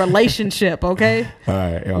in a relationship, okay? All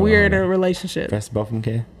right. We are in a relationship. Press both of them,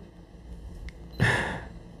 Kay.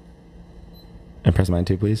 And press mine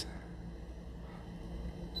too, please.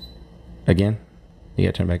 Again? You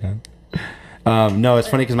got to turn back on. No, it's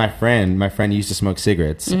funny because my friend used to smoke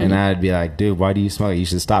cigarettes, and I'd be like, "Dude, why do you smoke? You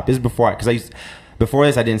should stop." This is before before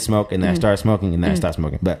this I didn't smoke, and then I started smoking, and then I stopped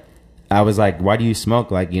smoking. But I was like, "Why do you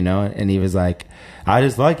smoke?" Like, you know, and he was like, "I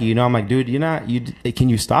just like you." You know, I'm like, "Dude, can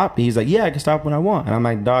you stop?" And he's like, "Yeah, I can stop when I want." And I'm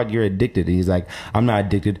like, "Dog, you're addicted." And he's like, "I'm not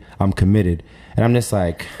addicted. I'm committed." And I'm just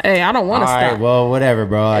like, hey, I don't want to stop. Right, well, whatever,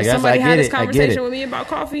 bro. I guess somebody had this it. conversation with me about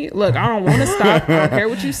coffee. Look, I don't want to stop. I don't care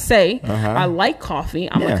what you say. I like coffee.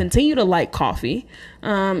 I'm gonna continue to like coffee.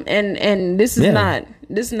 And this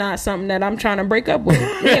is not something that I'm trying to break up with.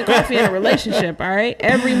 Me and coffee in a relationship. All right,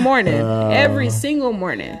 every morning, every single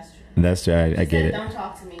morning. That's right. I get it. Don't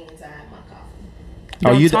talk to me until I have my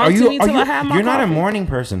coffee. You're not a morning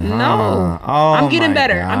person, huh? No. Oh, I'm getting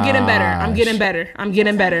better. I'm getting better.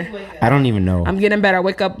 I don't even know. I'm getting better. I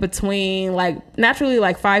wake up between naturally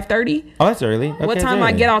 5:30. Oh, that's early. Okay, what time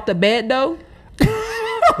I get out the bed though?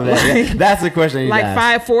 That's the question. Like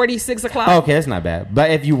 5:40, 6 o'clock. Okay, that's not bad. But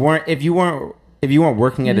if you weren't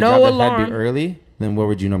working at a job that had to be early, then what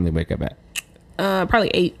would you normally wake up at? Probably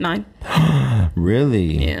 8, 9.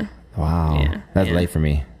 Really? Yeah. Wow. Yeah. That's late for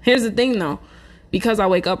me. Here's the thing though. Because I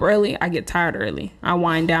wake up early, I get tired early. I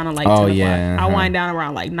wind down at 10 o'clock. I wind down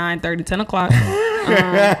around 9:30, 10 o'clock.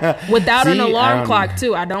 Without an alarm clock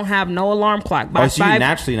too. I don't have no alarm clock. By so you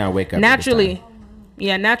naturally not wake up? Naturally.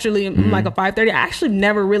 Yeah, naturally like a 5:30. I actually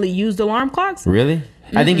never really used alarm clocks. Really?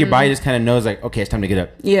 I think your body just kind of knows like, okay, it's time to get up.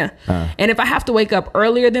 Yeah. And if I have to wake up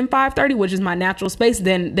earlier than 5:30, which is my natural space,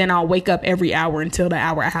 then I'll wake up every hour until the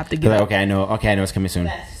hour I have to get up. Okay, I know it's coming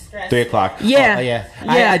soon. 3 o'clock. Yeah. Yeah.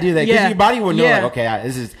 I do that because your body will know. Like, okay,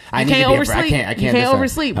 this is. I need to be. Oversleep. I can't. You can't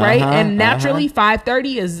oversleep, right? And naturally,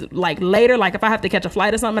 5:30 is like later. Like if I have to catch a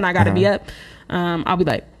flight or something, I got to be up. I'll be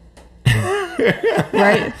like,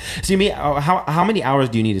 right. So you mean how many hours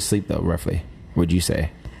do you need to sleep though? Roughly, would you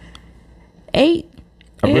say? 8.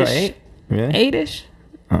 A real 8? Really? 8ish.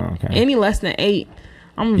 Oh, okay. Any less than 8.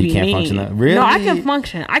 I'm gonna be mean. Function that? Really? No, I can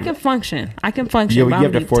function. I can function. Yeah, you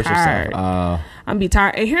have to force tired. yourself. I'm be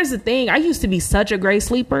tired. And here's the thing: I used to be such a great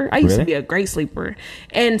sleeper. I used to be a great sleeper,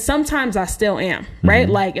 and sometimes I still am. Right?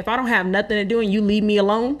 Like if I don't have nothing to do and you leave me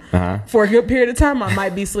alone for a good period of time, I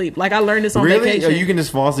might be asleep. Like I learned this on vacation. Really? You can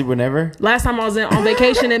just fall asleep whenever. Last time I was on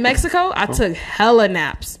vacation in Mexico, I took hella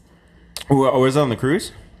naps. Was it on the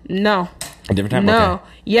cruise? No. A different time? No. Okay.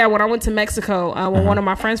 Yeah, when I went to Mexico with one of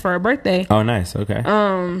my friends for her birthday. Oh, nice. Okay.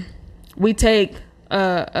 We take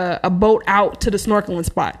a boat out to the snorkeling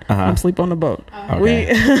spot. I'm sleep on the boat.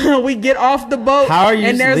 Okay. We get off the boat. How are you?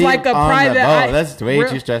 And there's like a private. That's way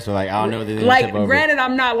too stressful. Like I don't know what they're like. Granted,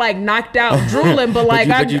 I'm not like knocked out drooling, but like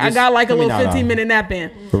I got like a little 15-minute nap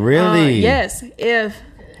in. Really? Yes. If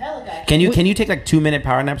can you take like 2-minute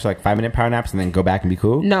power naps, or like 5-minute power naps, and then go back and be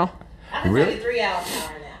cool? No. I can take a 3-hour power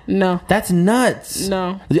nap. No, that's nuts.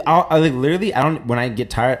 No, I like literally. I don't. When I get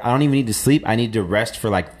tired, I don't even need to sleep. I need to rest for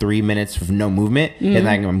like 3 minutes with no movement, and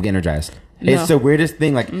like I'm energized. No. It's the weirdest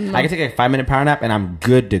thing. Like I can take a 5-minute power nap and I'm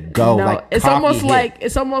good to go. No, like it's almost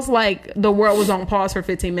like the world was on pause for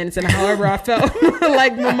 15 minutes, and however I felt,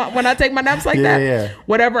 like when I take my naps like that,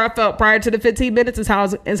 whatever I felt prior to the 15 minutes is how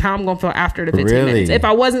I'm gonna feel after the 15 minutes. If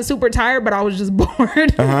I wasn't super tired, but I was just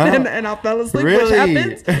bored and I fell asleep, which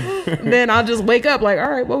happens, then I'll just wake up like, all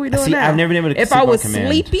right, what are we doing now? I've never been able to. If I was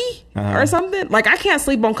sleepy or something, like I can't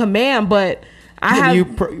sleep on command, but. I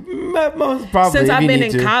have most probably since I've been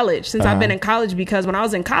in college. I've been in college, because when I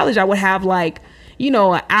was in college, I would have like, an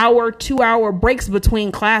hour, 2-hour breaks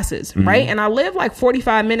between classes, right? And I live like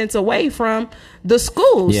 45 minutes away from the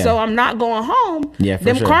school, so I'm not going home. Yeah, for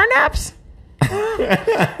them sure. Car naps,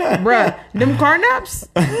 bruh. Them car naps.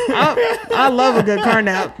 I love a good car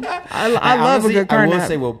nap. I love a good car nap. I will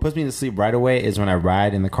say, what puts me to sleep right away is when I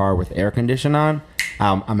ride in the car with air conditioning on.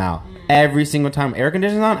 I'm out. Every single time air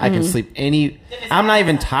conditioning's on, I can sleep I'm not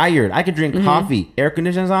even tired. I can drink coffee, air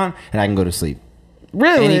conditioning's on, and I can go to sleep.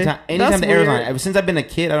 Really? Anytime the air is on. Ever since I've been a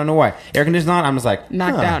kid, I don't know why. Air conditioning's on, I'm just like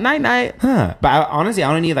knocked out. Night. But honestly, I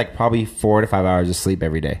only need like probably 4 to 5 hours of sleep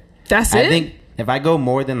every day. That's it? I think if I go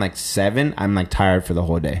more than like 7, I'm like tired for the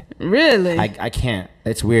whole day. Really? I can't.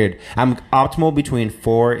 It's weird. I'm optimal between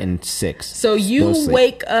 4 and 6. So you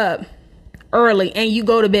wake up early and you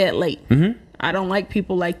go to bed late. I don't like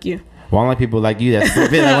people like you. Well, I don't like people like you that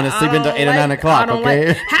want to sleep until 8 or 9 o'clock.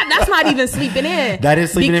 Okay, that's not even sleeping in. That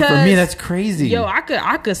is sleeping in for me. That's crazy. Yo, I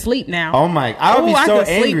could sleep now. Oh my! I would be so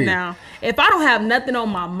angry sleep now if I don't have nothing on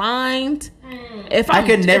my mind. If I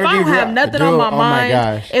don't have nothing on my mind,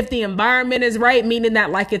 gosh. If the environment is right, meaning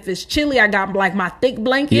that like if it's chilly, I got like my thick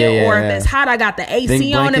blanket, or if it's hot, I got the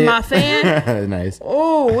AC on and my fan. Nice.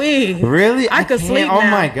 Oh, really? I could sleep now. Oh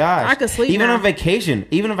my gosh! I could sleep even on vacation.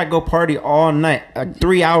 Even if I go party all night, like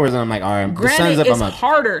 3 hours, and I'm like, all right, the sun's up. It's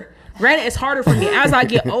harder. Granted, it's harder for me as I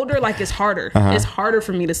get older. Like it's harder. It's harder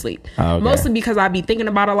for me to sleep, mostly because I be thinking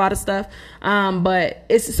about a lot of stuff. But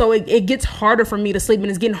it gets harder for me to sleep, and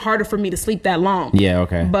it's getting harder for me to sleep that long. Yeah.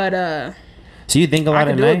 Okay. But so you think a lot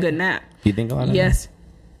at night? I can do a good nap. You think a lot? Yes.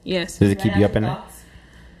 Does it keep you up at night?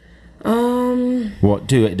 Well,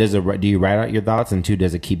 do you write out your thoughts, and 2,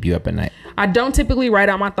 does it keep you up at night? I don't typically write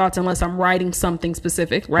out my thoughts unless I'm writing something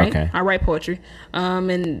specific, right? Okay. I write poetry,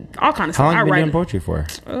 and all kind of stuff. How long have you been doing poetry for?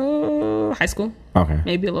 High school. Okay.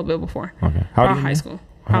 Maybe a little bit before. Okay. How old are you high school?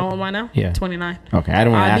 How old am I now? Yeah. 29. Okay. I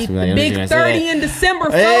don't want to ask you that. Big 30 in December,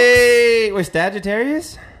 folks. Hey, we're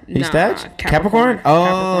Sagittarius? You Capricorn?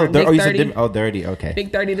 Oh, Capricorn. You said 30. Okay.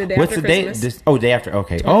 Big 30 the day What's after the Christmas. date? Day after.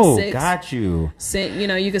 Okay. Oh, got you.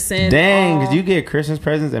 You can send. Dang, because you get Christmas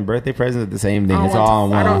presents and birthday presents at the same thing. It's all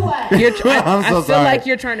in one. I feel like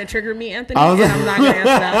you're trying to trigger me, Anthony. And I'm not going to answer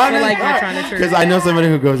that. I feel like you're trying to trigger me. Because I know somebody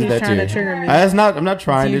who goes with that too. He's trying to trigger me. I'm not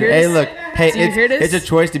trying to. Hey, look. Hey, it's a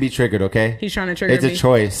choice to be triggered. Okay. He's trying to trigger me. It's a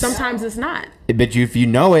choice. Sometimes it's not. But if you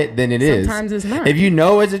know it, then it is. Sometimes it's not. If you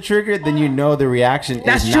know it's a trigger, then you know the reaction.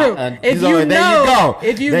 That's is true. Not If you know,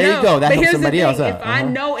 there you go. That helps somebody else up. If I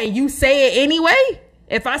know and you say it anyway,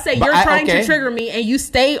 if I say you're trying to trigger me and you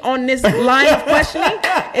stay on this line of questioning,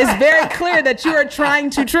 it's very clear that you are trying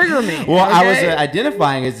to trigger me. Well, I was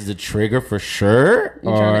identifying it as a trigger for sure,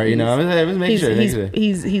 or I was making sure.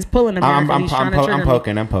 He's pulling a I'm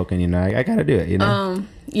poking. I gotta do it.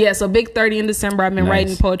 Yeah. So big 30 in December. I've been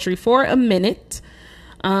writing poetry for a minute.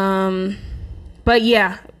 But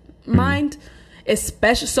yeah. mind,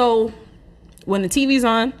 especially so when the TV's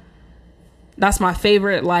on. That's my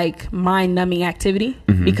favorite, like, mind-numbing activity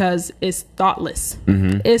because it's thoughtless.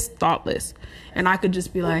 It's thoughtless. And I could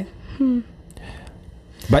just be like,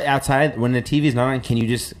 But outside, when the TV's not on, can you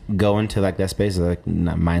just go into, like, that space of, like,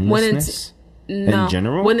 mindlessness in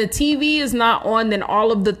general? When the TV is not on, then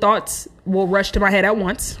all of the thoughts will rush to my head at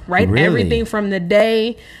once, right? Really? Everything from the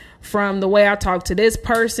day, from the way I talk to this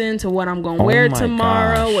person, to what I'm going to wear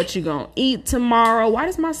tomorrow, what you going to eat tomorrow. Why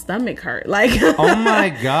does my stomach hurt? Like, oh my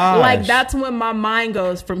gosh. Like, that's when my mind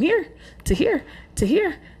goes from here to here to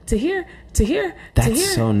here to here to here. That's to here.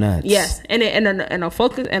 so nuts. Yes. And it'll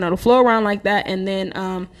focus and it'll flow around like that. And then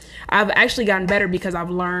I've actually gotten better because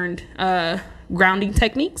I've learned grounding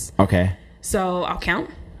techniques. Okay. So I'll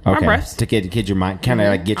count my breaths. To get your mind, kind of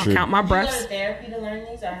like get I'll count my breaths. Did you go to therapy to learn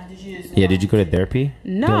these, or did you just did you go to therapy?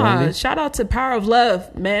 Nah, shout out to Power of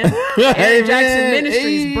Love, man. Eric Jackson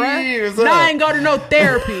Ministries, bruh. Nah, I ain't go to no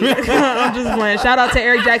therapy. I'm just playing. Shout out to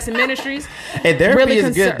Eric Jackson Ministries. Hey, therapy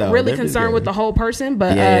is good, though. Really concerned with the whole person,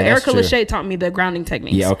 but Erica Lachey taught me the grounding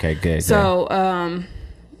techniques. Yeah, okay, good. So,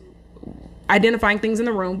 identifying things in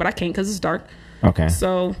the room, but I can't because it's dark. Okay.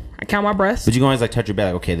 So I count my breaths. But you can always, like, touch your bed.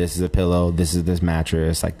 Like, okay, this is a pillow. This is this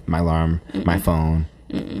mattress. Like, my alarm, my phone.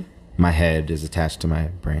 My head is attached to my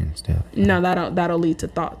brain still. No, that'll lead to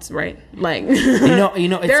thoughts, right? Like, you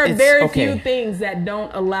know, there are very few things that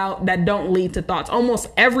don't lead to thoughts. Almost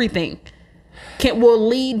everything will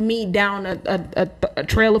lead me down a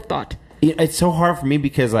trail of thought. It's so hard for me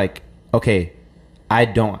because, like, okay, I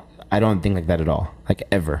don't think like that at all, like,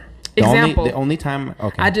 ever. The only time,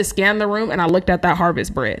 okay. I just scanned the room and I looked at that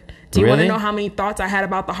harvest bread. Do you want to know how many thoughts I had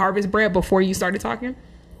about the harvest bread before you started talking?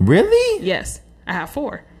 Really? Yes, I have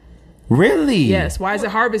 4. Really? Yes. Why is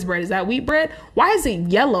it harvest bread? Is that wheat bread? Why is it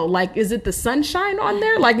yellow? Like, is it the sunshine on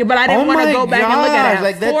there? Like, but I didn't want to go back and look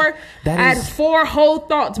at it. I had 4 whole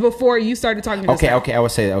thoughts before you started talking. Okay. I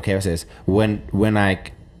would say this. When I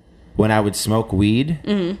would smoke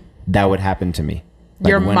weed, that would happen to me. Like,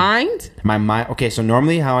 your mind? My mind. Okay, so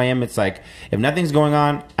normally how I am, it's like, if nothing's going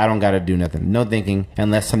on, I don't got to do nothing. No thinking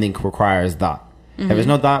unless something requires thought. If there's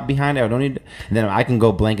no thought behind it, I don't need, then I can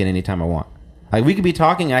go blank at any time I want. Like, we could be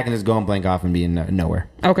talking and I can just go and blank off and be in nowhere.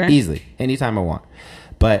 Okay. Easily. Anytime I want.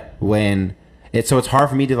 But when it's hard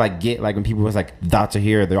for me to, like, get, like, when people was like, thoughts are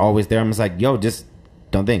here, they're always there. I'm just like, yo, just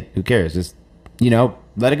don't think. Who cares? Just,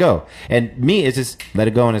 let it go. And me, it's just let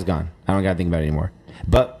it go and it's gone. I don't got to think about it anymore.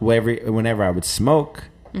 But whenever I would smoke,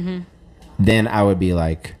 then I would be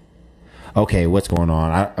like, okay, what's going on?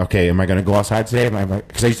 Am I going to go outside today?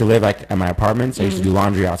 Because I used to live, like, at my apartments. I used to do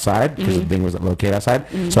laundry outside because the thing was located outside.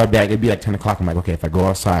 So it'd be like 10 o'clock. I'm like, okay, if I go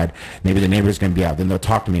outside, maybe the neighbor's going to be out. Then they'll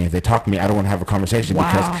talk to me. If they talk to me, I don't want to have a conversation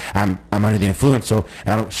because I'm under the influence. So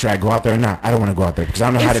should I go out there or not? I don't want to go out there because I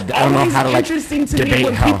don't know how to. I don't know how to, like, interesting to me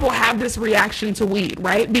when people have this reaction to weed,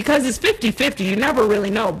 right? Because it's 50-50. You never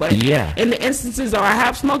really know. But in the instances that I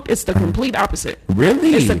have smoked, it's the complete opposite.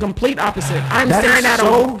 Really? It's the complete opposite. I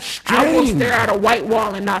will stare at a white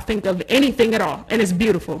wall and not think of anything at all, and it's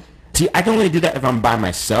beautiful. See, I can only do that if I'm by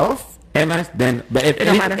myself, but if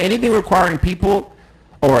anything requiring people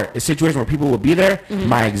or a situation where people will be there,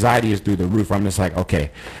 my anxiety is through the roof. I'm just like,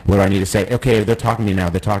 okay, what do I need to say? Okay, they're talking to me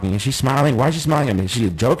now. They're talking. Is she smiling? Why is she smiling at me? Is she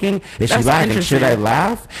joking? Is she laughing? Should I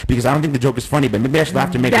laugh? Because I don't think the joke is funny, but maybe I should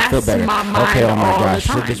laugh to make it feel better. Okay, oh my gosh,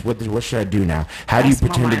 what should I do now? How do you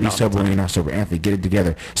pretend to be sober when you're not sober? Anthony, get it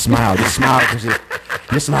together. Smile. Just smile.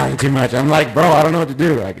 You're smiling too much. I'm like, bro, I don't know what to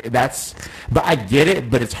do. Like, but I get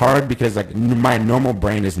it, but it's hard because, like, my normal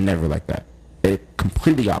brain is never like that. It's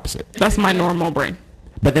completely opposite. That's my normal brain.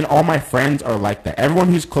 But then all my friends are like that. Everyone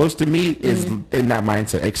who's close to me is in that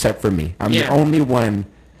mindset, except for me. I'm the only one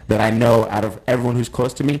that I know out of everyone who's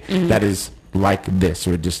close to me that is like this,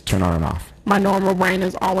 or just turn on and off. My normal brain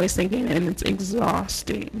is always thinking, and it's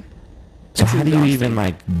exhausting. So how do you even,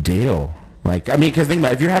 like, deal? Like, I mean, because think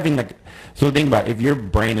about it, if you're having, like, think about it, if your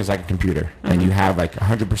brain is like a computer and you have, like,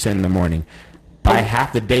 100% in the morning, by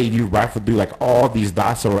half the day you rifle through, like, all these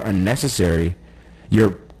thoughts that are unnecessary,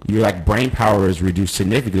 your like brain power is reduced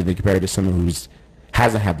significantly compared to someone who's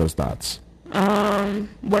hasn't had those thoughts.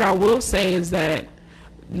 What I will say is that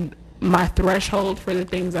my threshold for the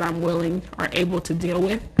things that I'm willing or able to deal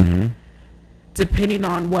with, depending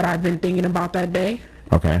on what I've been thinking about that day,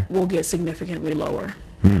 will get significantly lower.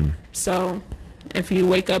 So if you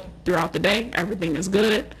wake up throughout the day, everything is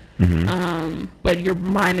good. But your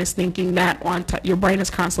mind is thinking that your brain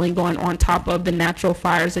is constantly going on top of the natural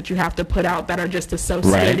fires that you have to put out that are just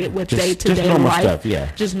associated with day-to-day life,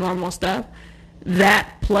 stuff, just normal stuff.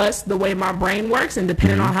 that plus the way my brain works, and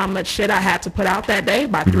depending on how much shit I had to put out that day,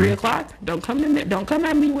 by 3 o'clock, don't come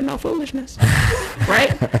at me with no foolishness,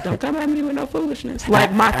 right? Don't come at me with no foolishness.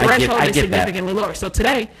 Like my threshold is significantly lower. So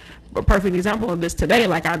today, a perfect example of this today,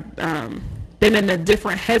 like I been in a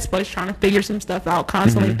different headspace trying to figure some stuff out,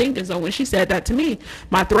 constantly thinking. So when she said that to me,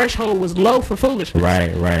 my threshold was low for foolishness.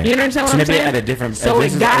 Right. You understand what I'm saying? At a different, so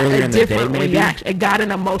it got a different reaction. It got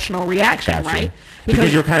an emotional reaction, right?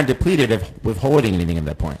 Because you're kind of depleted of withholding anything at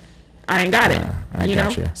that point. I ain't got it. You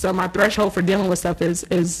know? So my threshold for dealing with stuff is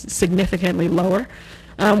significantly lower,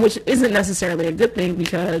 which isn't necessarily a good thing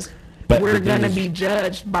because we're going to be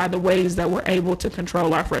judged by the ways that we're able to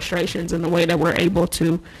control our frustrations and the way that we're able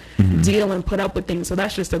to deal and put up with things. So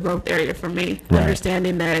that's just a growth area for me,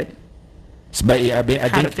 understanding that. But yeah,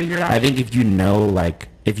 I think if you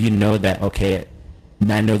know that, okay,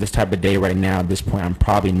 I know this type of day right now, at this point, I'm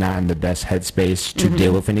probably not in the best headspace to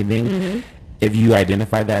deal with anything. If you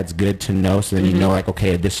identify that, it's good to know, so then you know, like,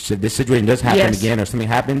 okay, this situation does happen again, or something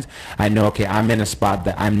happens, I know, okay, I'm in a spot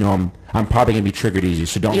that I know I'm probably going to be triggered easy,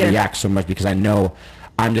 so don't react so much, because I know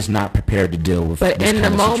I'm just not prepared to deal with this kind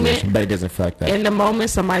of situation. But it doesn't feel like that. In the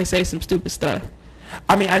moment, somebody say some stupid stuff.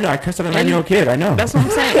 I mean, I know. I cussed at a 9-year-old kid. I know. That's what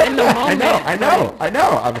I'm saying. In the moment, I know.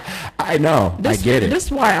 I get it. This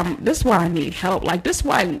is why I need help. Like, this is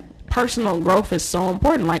why personal growth is so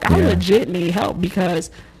important. Like, I legit need help,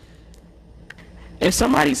 because if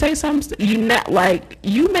somebody say something,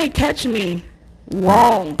 you may catch me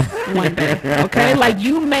wrong one day. Okay, like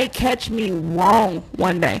you may catch me wrong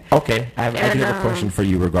one day. Okay, I do have a question for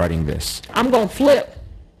you regarding this. I'm gonna flip.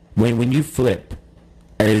 When you flip,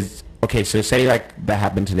 okay, so say like that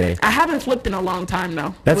happened today. I haven't flipped in a long time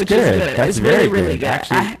though. That's good. That's very good.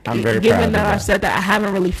 Actually, I'm very proud of that. Given that I've said that, I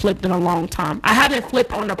haven't really flipped in a long time. I haven't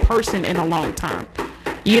flipped on a person in a long time.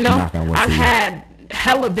 You know, I've had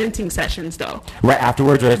hella venting sessions though. Right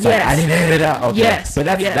afterwards, where it's like I need to hit it out. Okay. Yes, but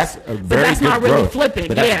that's a very good not really growth. Flipping.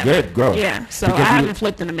 But that's good growth. Yeah. So because I haven't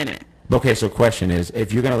flipped in a minute. Okay, so question is,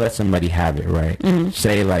 if you're gonna let somebody have it, right?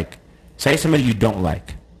 Say somebody you don't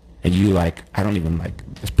like. And you like, I don't even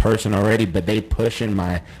like this person already, but they pushing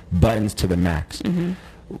my buttons to the max. And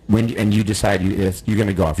you decide you're going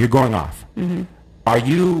to go off. You're going off. Are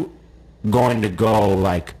you going to go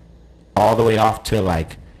like all the way off to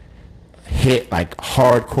like hit like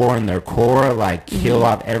hardcore in their core, like kill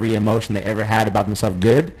off every emotion they ever had about themselves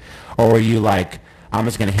good? Or are you like, I'm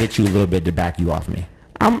just going to hit you a little bit to back you off me?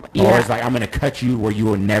 Or it's like, I'm going to cut you where you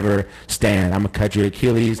will never stand. I'm going to cut your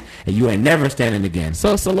Achilles, and you ain't never standing again.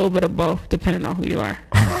 So it's a little bit of both, depending on who you are.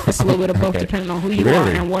 It's a little bit of both, depending on who you are,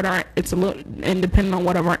 and depending on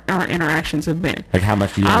what our interactions have been. Like how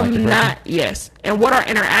much do you like the person? Yes, and what our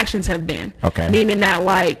interactions have been. Okay. Meaning that,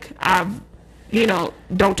 like,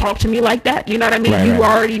 don't talk to me like that. You know what I mean? Right, you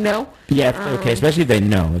already know. Yeah. Okay. Especially if they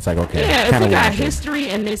know, it's like, okay. Yeah. If we got history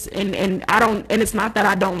and this, and I don't, and it's not that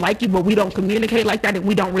I don't like you, but we don't communicate like that, and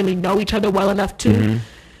we don't really know each other well enough to.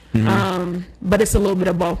 But it's a little bit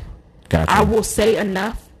of both. Gotcha. I will say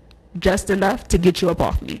enough, just enough to get you up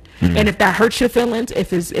off me. And if that hurts your feelings,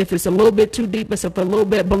 if it's a little bit too deep, if it's a little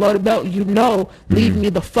bit below the belt, leave me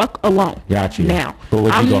the fuck alone. Got you. Now. But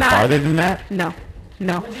would you go farther than that?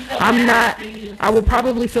 No, I'm not. I will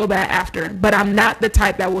probably feel bad after, but I'm not the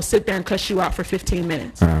type that will sit there and cuss you out for 15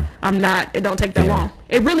 minutes. I'm not. It don't take that long.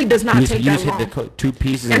 It really does not take that long. Hit the two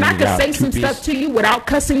pieces and I can say some stuff to you without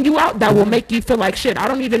cussing you out that will make you feel like shit. I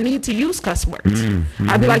don't even need to use cuss words.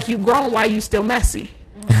 I'd be like, you grown, why you still messy?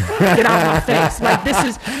 Get out of my face. Like, this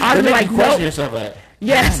is, I'd be like, no.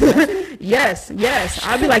 Yes, yes.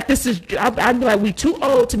 I'd be like, I'd be like, we too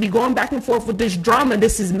old to be going back and forth with this drama.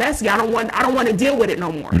 This is messy. I don't want to deal with it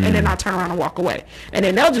no more. And then I'll turn around and walk away. And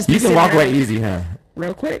then they'll just be, you can walk away easy, huh?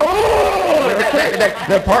 Real quick. Oh,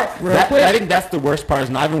 real quick. I think that's the worst part. Is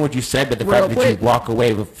not even what you said, but the fact that you walk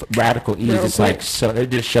away with radical ease. It's like, so it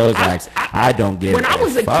just shows like I don't get it. When I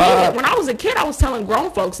was a kid, I was telling grown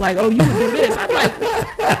folks like, oh, you would do this. I'm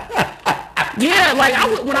like. Yeah, like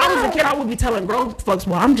when I was a kid, I would be telling grown folks,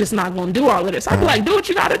 "Well, I'm just not going to do all of this." I'd be like, "Do what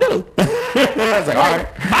you got to do." I was like, "All right,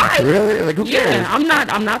 bye." Really? Like, who cares? Yeah, I'm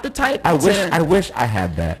not the type. I wish I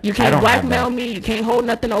had that. You can't blackmail me. You can't hold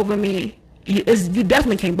nothing over me. You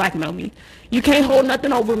definitely can't blackmail me. You can't hold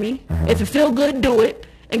nothing over me. If it feel good, do it.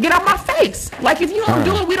 And get out my face. Like, if you don't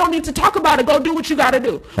do it, we don't need to talk about it. Go do what you got to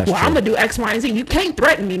do. I'm going to do X, Y, and Z. You can't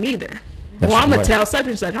threaten me neither. I'm going to tell such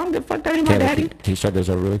and such. I don't give a fuck. That ain't my daddy. Can you start those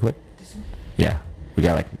over really quick? Yeah, we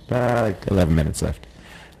got like 11 minutes left.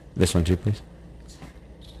 This one too, please.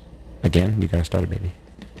 Again, you gotta start it, baby.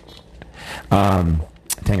 Dang,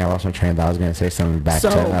 I lost my train of thought. I was gonna say something back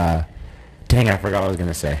Dang, I forgot what I was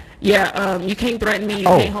gonna say. Yeah, you can't threaten me. You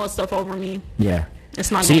can't hold stuff over me. Yeah,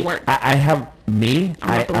 it's not gonna work.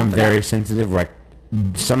 I'm very sensitive. Like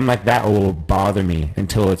something like that will bother me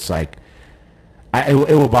until it's like, it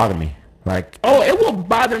will bother me. Like, oh, it will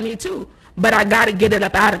bother me too. But I gotta get it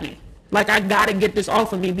up out of me. Like I gotta get this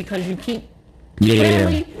off of me because you keep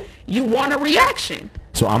clearly you want a reaction.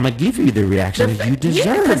 So I'm gonna give you the reaction that you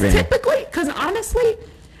deserve. Yeah, because honestly,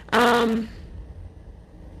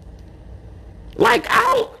 like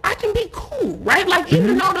I can be cool, right? Like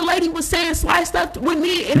even though the lady was saying sly stuff with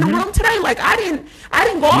me in the room today, like I didn't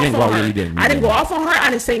go off on her. I didn't go off on her. I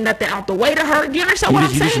didn't say nothing out the way to her. Do you understand what I'm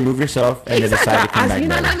saying? You just remove yourself and decide to come back. You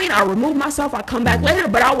know what I mean? I remove myself. I come back later,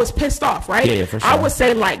 but I was pissed off, right? Yeah, for sure. I would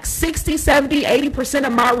say like 60, 70, 80%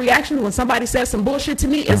 of my reaction when somebody says some bullshit to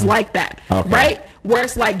me is like that, right? Where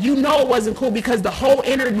it's like, you know, it wasn't cool because my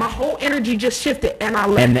whole energy just shifted, and I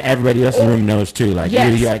left. And everybody else in the room knows too. Like,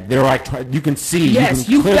 they're like, you can see,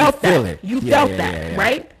 you felt that,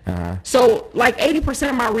 right? So like 80%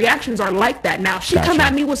 of my reactions are like that. Now, if she come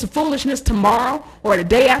at me with some foolishness tomorrow, or the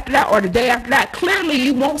day after that, or the day after that, clearly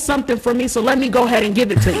you want something from me, so let me go ahead and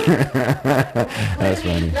give it to you. That's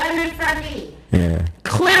funny. Yeah.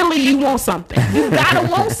 Clearly you want something. You gotta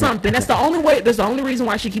want something. That's the only way. That's the only reason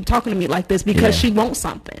why she keep talking to me like this, because she wants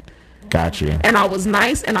something. Got you. And I was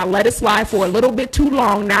nice, and I let it slide for a little bit too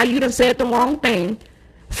long. Now you done said the wrong thing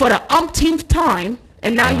for the umpteenth time,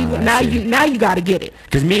 and now you gotta get it.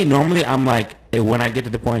 Because me, normally I'm like, when I get to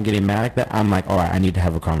the point of getting mad like that, I'm like, all right, I need to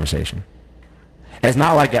have a conversation. It's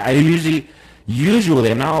not like I usually,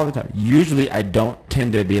 not all the time. Usually I don't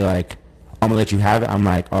tend to be like, I'm gonna let you have it. I'm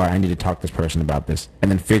like, all right, I need to talk to this person about this, and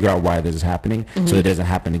then figure out why this is happening, so it doesn't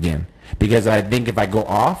happen again. Because I think if I go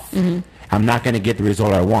off, I'm not gonna get the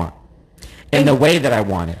result I want in the way that I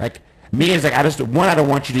want it. Like me, it's like I don't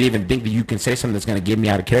want you to even think that you can say something that's gonna get me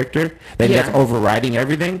out of character. That's overriding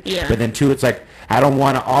everything. Yeah. But then two, it's like I don't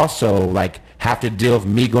want to also like have to deal with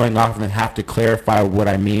me going off and then have to clarify what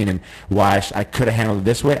I mean and why I could have handled it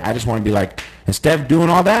this way. I just want to be like, instead of doing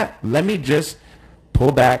all that, let me just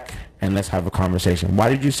pull back and let's have a conversation. Why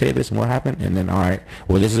did you say this and what happened? And then, all right,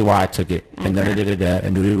 well, this is why I took it. And then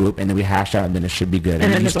and then we hash out, and then it should be good.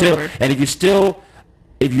 And if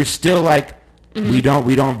you're still like, we don't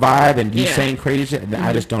vibe, and you saying crazy shit, then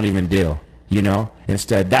I just don't even deal, you know?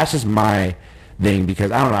 Instead, that's just my thing,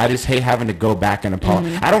 because I don't know, I just hate having to go back and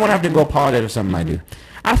apologize. I don't want to have to go apologize for something I do.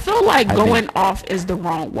 I feel like going off is the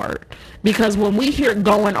wrong word, because when we hear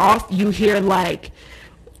going off, you hear like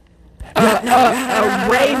a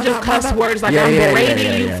range of cuss words, like I'm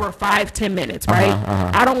berating you for 5-10 minutes, right?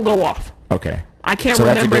 I don't go off. Okay. I can't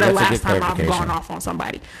remember the last time I've gone off on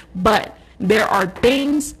somebody. But there are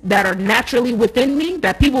things that are naturally within me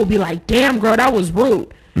that people will be like, damn, girl, that was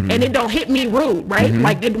rude. And it don't hit me rude, right?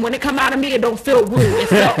 Like when it come out of me, it don't feel rude. It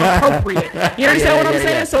felt appropriate. You understand what I'm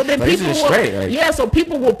saying? So then people will, so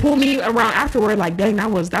people will pull me around afterward, like, dang,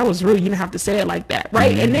 that was rude. You didn't have to say it like that,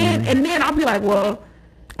 right? And then I'll be like, well,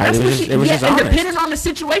 that's what she gets. And depending on the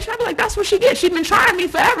situation, I'd be like, that's what she gets. She's been trying me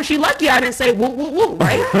forever. She lucky I didn't say woo woo woo,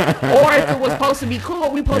 right? Or if it was supposed to be cool,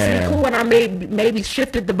 we supposed to be cool, and I maybe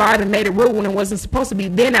shifted the vibe and made it rude when it wasn't supposed to be.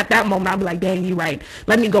 Then at that moment, I'd be like, dang, you right.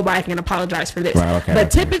 Let me go back and apologize for this. Right, okay, but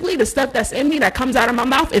typically, the stuff that's in me that comes out of my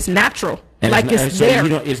mouth is natural. And like it's there.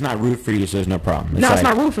 It's not rude for you, so there's no problem. It's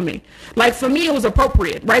not rude for me. Like for me, it was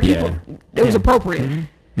appropriate, right? People, it was appropriate.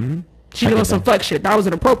 She doing some fuck shit. That was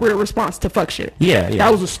an appropriate response to fuck shit. Yeah.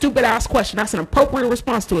 That was a stupid ass question. That's an appropriate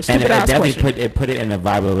response to a stupid ass question. And it put it in a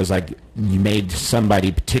vibe where it was like you made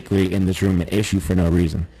somebody particularly in this room an issue for no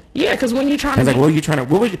reason. Yeah, because when you're trying to, like,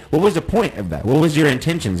 what was the point of that? What was your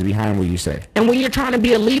intentions behind what you say? And when you're trying to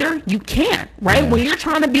be a leader, you can't, right? When you're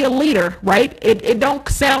trying to be a leader, right? It don't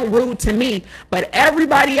sound rude to me, but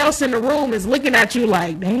everybody else in the room is looking at you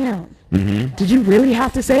like, damn. Did you really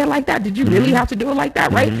have to say it like that? Did you really have to do it like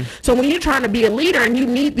that, right? So when you're trying to be a leader and you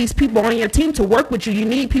need these people on your team to work with you, you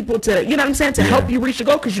need people to, you know what I'm saying, to help you reach your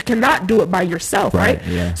goal, because you cannot do it by yourself, right?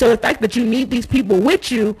 So the fact that you need these people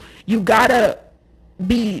with you, you gotta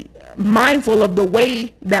be mindful of the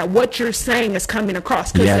way that what you're saying is coming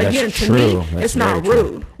across, because again, to me, it's not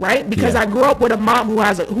rude, right? Because I grew up with a mom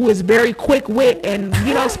who is very quick wit and,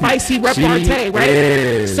 you know, spicy repartee,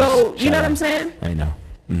 right? So you know what I'm saying? I know.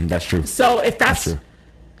 That's true. So if that's the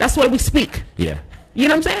way we speak. Yeah. You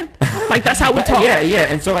know what I'm saying? Like that's how we talk. Yeah.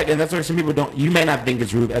 And so and that's why some people don't. You may not think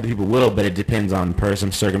it's rude, other people will, but it depends on person,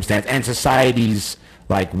 circumstance, and society's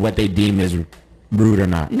like what they deem as rude or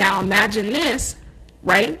not. Now imagine this,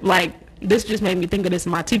 right? Like this just made me think of this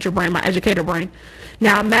in my teacher brain, my educator brain.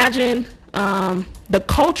 Now imagine the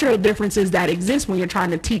cultural differences that exist when you're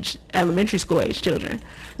trying to teach elementary school age children,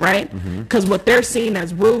 right? Because what they're seeing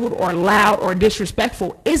as rude or loud or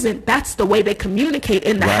disrespectful that's the way they communicate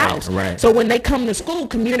in the house. Right. So when they come to school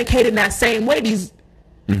communicating that same way, these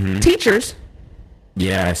teachers,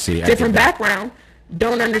 I see, different background,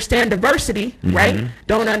 don't understand diversity, right?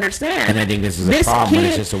 Don't understand. And I think this is a problem.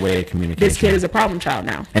 It's just a way of communication. This kid is a problem child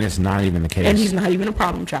now. And it's not even the case. And he's not even a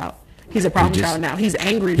problem child. He's a problem child now. He's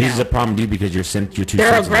angry now. He's a problem to you because you're too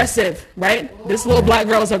They're aggressive, right? This little black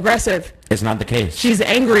girl is aggressive. It's not the case. She's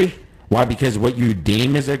angry. Why? Because what you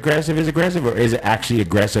deem as aggressive, or is it actually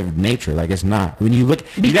aggressive nature? Like, it's not. When you look,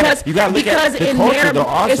 you gotta look at the culture though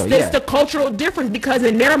also. It's the cultural difference, because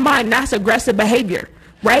in their mind, that's aggressive behavior,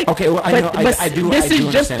 right? Okay, well, I do. This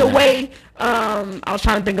is just the way. I was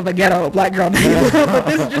trying to think of a ghetto black girl, but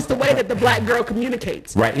this is just the way that the black girl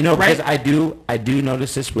communicates. Right. Because I do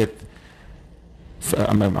notice this with.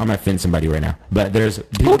 I'm gonna offend somebody right now, but there's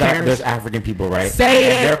African people, right?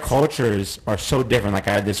 Their cultures are so different. Like,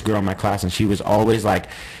 I had this girl in my class, and she was always like,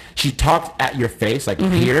 she talked at your face, like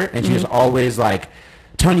here, and she was always like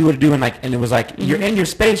telling you what to do, and it was like, you're in your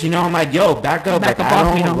space, I'm like, yo, back up. Like,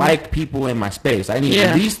 I don't like people in my space. I need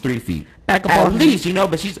at least 3 feet. At least,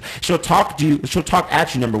 but she'll talk to you, she'll talk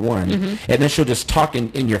at you, number one, and then she'll just talk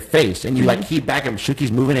in your face, and you like keep back, and she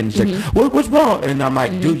keeps moving, and she's like, what's wrong? And I'm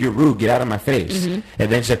like, dude, you're rude, get out of my face. And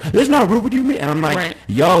then she said, that's not rude, what do you mean? And I'm like,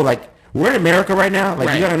 yo, like, we're in America right now.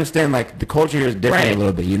 Like, you gotta understand, like, the culture here is different a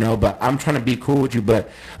little bit, but I'm trying to be cool with you, but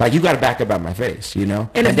like, you gotta back up at my face,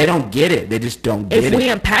 and they don't get it. They just don't get it. If we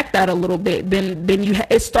unpack that a little bit, then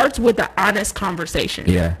it starts with an honest conversation.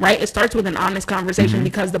 Yeah. Right? It starts with an honest conversation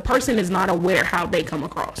because the person is not aware how they come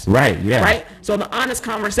across. Right, yeah. Right? So the honest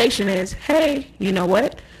conversation is, hey, you know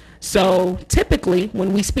what? So typically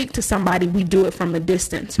when we speak to somebody, we do it from a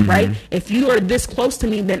distance, right? If you are this close to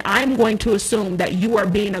me, then I'm going to assume that you are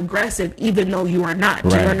being aggressive, even though you are not. Do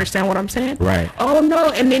you understand what I'm saying? Right. Oh,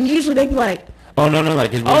 no. And then usually they be like, oh, no,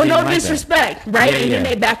 like, oh, no disrespect, right? And then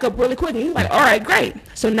they back up really quick. And you're like, all right, great.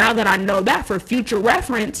 So now that I know that, for future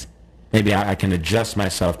reference, maybe I can adjust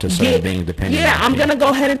myself to certain things depending on I'm going to go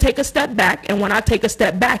ahead and take a step back. And when I take a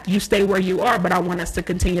step back, you stay where you are. But I want us to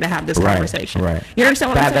continue to have this conversation. Right. You understand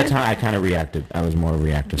what I'm saying? At that time, I kind of reacted. I was more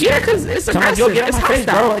reactive. Yeah, because it's aggressive. Yo, get on my face,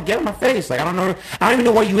 bro. Like, get on my face. Like, I don't even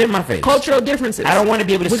know why you in my face. Cultural differences. I don't want to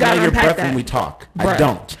be able to smell your breath when we talk. I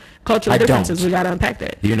don't. Cultural differences, we got to unpack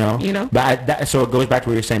that. But so it goes back to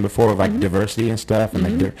what you were saying before of like diversity and stuff, and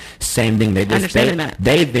like the same thing.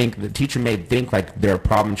 They think the teacher may think like they're a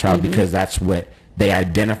problem child because that's what they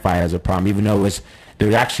identify as a problem, even though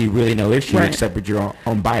there's actually really no issue except with your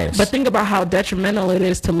own bias. But think about how detrimental it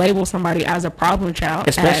is to label somebody as a problem child,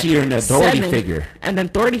 especially you're an authority figure, an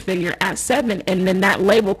authority figure at 7, and then that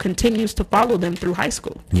label continues to follow them through high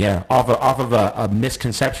school. Yeah, off of a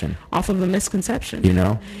misconception. Off of a misconception.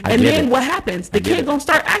 And then what happens? The kid gonna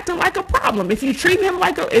start acting like a problem if you treat him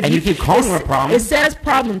like a. And you keep calling him a problem. It says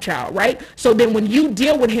problem child, right? So then when you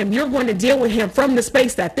deal with him, you're going to deal with him from the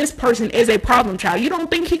space that this person is a problem child. You don't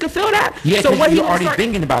think he could feel that? Yeah, so what you already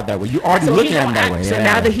thinking about that way. You already looking at him that way. So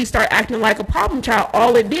now that he started acting like a problem child,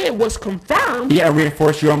 all it did was confirm. Yeah,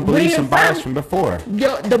 reinforce your own beliefs and bias from before.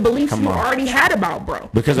 The beliefs you already had about bro.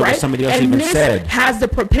 Because of what somebody else even said. Has the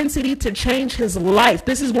propensity to change his life.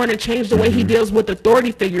 This is going to change the way he deals with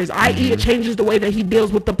authority figures, i.e. it changes the way that he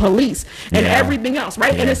deals with the police and everything else,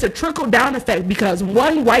 right? And it's a trickle-down effect because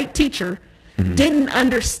one white teacher didn't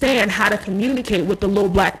understand how to communicate with the little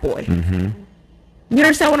black boy. You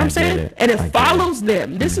understand what I'm saying? And it follows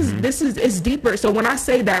them. This is it's deeper. So when I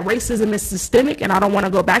say that racism is systemic, and I don't want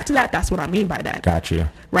to go back to that, that's what I mean by that. Got you.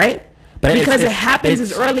 Right? But because it happens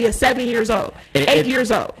as early as 7 years old, 8 years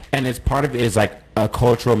old. And it's part of it is like a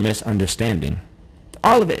cultural misunderstanding.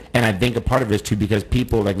 All of it. And I think a part of it is too because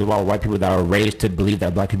people, like a lot of white people that are raised to believe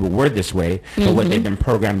that black people were this way, but what they've been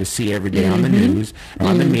programmed to see every day on the news or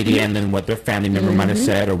on the media, and then what their family member might have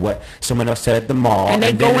said or what someone else said at the mall. And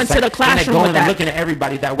they go into the classroom with that. Looking at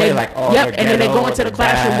everybody that way, like, oh, yep, and then they go into the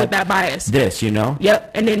classroom with that bias.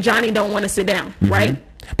 Yep, and then Johnny don't want to sit down, right?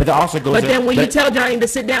 But that also goes. But then when you tell Johnny to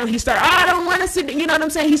sit down, he start. Oh, I don't want to sit. You know what I'm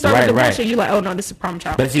saying? He started with the bullshit. You like, oh no, this is a problem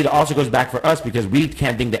child. But see, it also goes back for us because we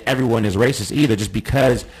can't think that everyone is racist either. Just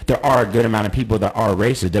because there are a good amount of people that are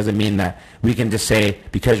racist doesn't mean that we can just say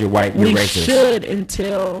because you're white you're racist. We should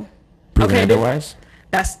until proven otherwise.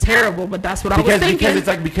 That's terrible, but that's what I was thinking. Because it's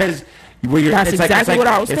like that's exactly what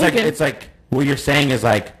I was thinking. It's like what you're saying is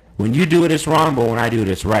like when you do it, it's wrong, but when I do it,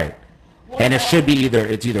 it's right. And it should be either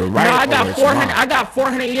right no, I got or it's 400. wrong. I got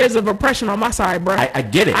 400 years of oppression on my side, bro. I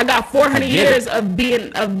get it. I got 400 years of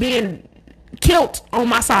being killed on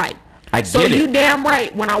my side. So it. You damn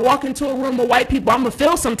right. When I walk into a room of white people, I'm gonna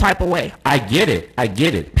feel some type of way. I get it.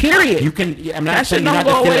 Period. You can. I'm not saying you're not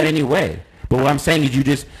gonna feel it anyway. But what I'm saying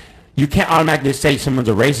is you can't automatically say someone's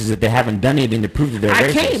a racist if they haven't done anything to prove that they're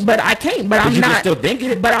racist. I can't. But I'm you not. Can still think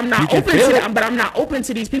it. But I'm not open to that. But I'm not open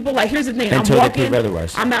to these people. Like, here's the thing. Until I'm walking. they prove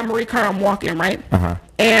otherwise. I'm not Marie Carr. I'm walking, right?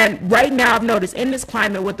 And right now, I've noticed in this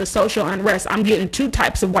climate with the social unrest, I'm getting two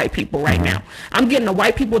types of white people right now. I'm getting the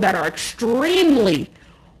white people that are extremely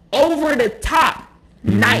over the top.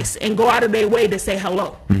 Nice and go out of their way to say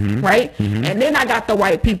hello, right? And then I got the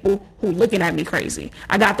white people who looking at me crazy.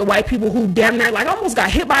 I got the white people who damn near like almost got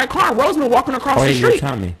hit by a car. Roseman walking across the street. You're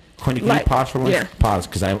telling me. Can you pause for one? Yeah. Pause,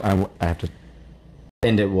 because I have to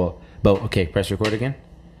end it. But okay, press record again.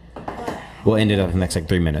 We'll end it up in the next like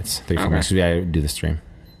 3 minutes. 4 minutes. We gotta do the stream.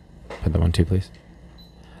 Put that one too, please.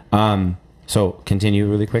 So continue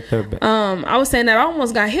really quick though. I was saying that I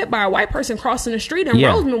almost got hit by a white person crossing the street in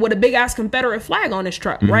Roseman with a big ass Confederate flag on his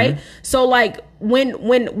truck, right? So like when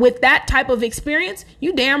with that type of experience,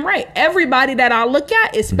 you damn right. Everybody that I look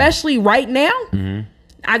at, especially right now,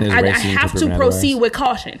 I have to proceed with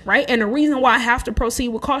caution, right? And the reason why I have to proceed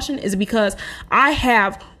with caution is because I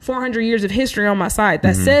have 400 years of history on my side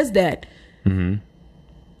that says that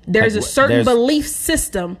there's a certain belief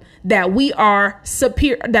system that we are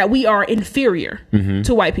superior, that we are inferior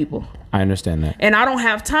to white people. I understand that. And I don't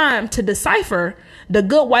have time to decipher the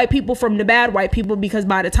good white people from the bad white people, because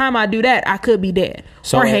by the time I do that, I could be dead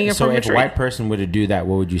or hanging from a tree. So if a white person were to do that,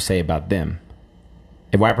 what would you say about them?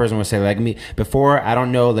 If a white person would say, like me, before, I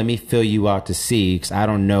don't know, let me fill you out to see, because I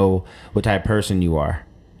don't know what type of person you are.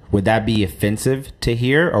 Would that be offensive to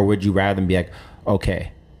hear, or would you rather than be like,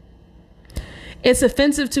 okay? It's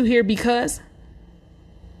offensive to hear because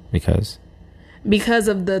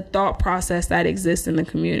of the thought process that exists in the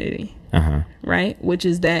community, right? Which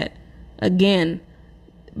is that, again,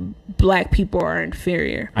 black people are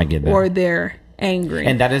inferior. I get that. Or they're angry.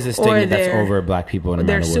 And that is a statement that's over black people. No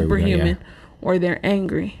they're superhuman, or they're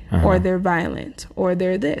angry, or they're violent, or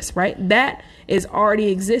they're this, right? That is already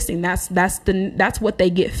existing. That's what they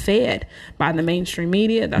get fed by the mainstream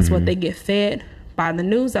media. That's what they get fed by the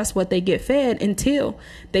news. That's what they get fed until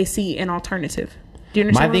they see an alternative. Do you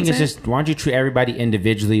understand? My thing is just, why don't you treat everybody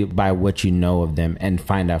individually by what you know of them and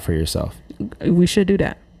find out for yourself? We should do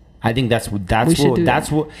that. I think that's what,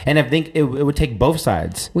 and I think it would take both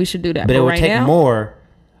sides. We should do that, but it would take more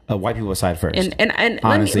a white people side first. And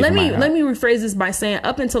honestly, let me rephrase this by saying,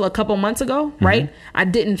 up until a couple months ago, right, I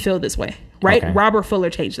didn't feel this way, right? Okay. Robert Fuller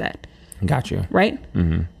changed that. Got you. Right?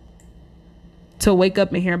 To wake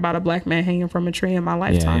up and hear about a black man hanging from a tree in my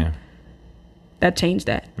lifetime, that changed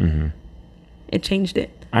that. It changed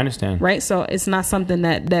it. I understand. Right? So it's not something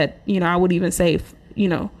that I would even say,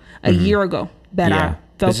 a year ago that I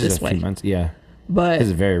felt this way. Months, but this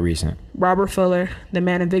is very recent. Robert Fuller, the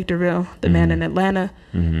man in Victorville, the man in Atlanta,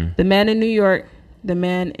 the man in New York, the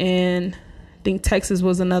man in, I think Texas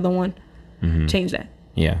was another one, changed that.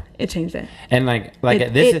 Yeah. It changed that. And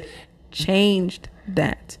it changed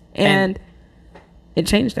that. And it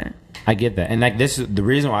changed that. I get that. And this is the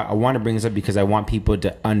reason why I want to bring this up, because I want people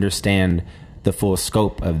to understand the full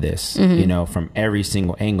scope of this, from every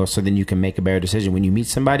single angle, so then you can make a better decision. When you meet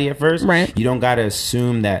somebody at first, right, you don't got to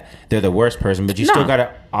assume that they're the worst person, but you still got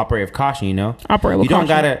to operate with caution, Operate with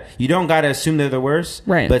caution. You don't got to assume they're the worst,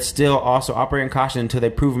 right, but still also operate in caution until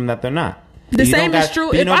they prove them that they're not. The same is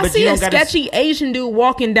true if I see a sketchy Asian dude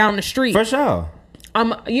walking down the street. For sure. You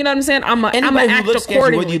know what I'm saying? I'm act accordingly. Sketchy,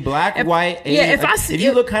 whether you black, white, Asian, if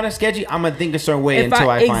you look kind of sketchy, I'm gonna think a certain way until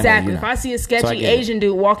I find out. If I see a sketchy Asian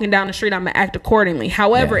dude walking down the street, I'm gonna act accordingly.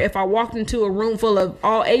 However, if I walked into a room full of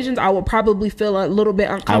all Asians, I would probably feel a little bit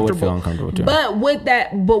uncomfortable. I would feel uncomfortable too. But would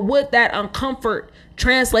that uncomfort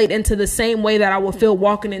translate into the same way that I would feel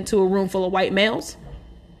walking into a room full of white males?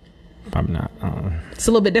 Probably not. It's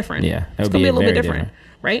a little bit different. Yeah, it's gonna be a little bit different.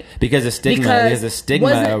 Right? Because the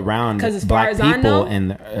stigma around black people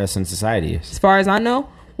in society. As far as I know,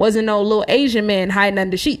 wasn't no little Asian man hiding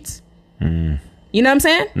under sheets. You know what I'm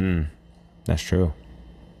saying? That's true.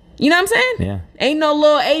 You know what I'm saying? Yeah. Ain't no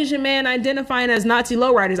little Asian man identifying as Nazi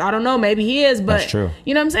lowriders. I don't know. Maybe he is, but that's true.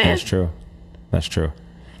 You know what I'm saying? That's true.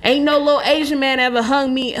 Ain't no little Asian man ever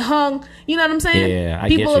hung, you know what I'm saying? Yeah,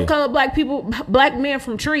 people of color, black men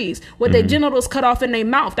from trees with their genitals cut off in their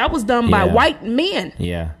mouth. That was done by white men.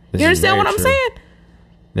 Yeah. You understand what I'm saying?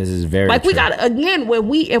 This is very true. We gotta, again,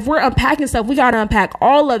 if we're unpacking stuff, we gotta unpack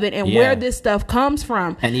all of it and where this stuff comes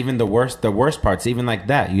from. And even the worst parts, even like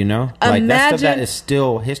that, like that stuff that is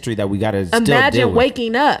still history that we gotta still deal with. Imagine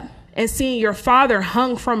waking up and seeing your father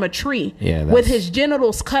hung from a tree with his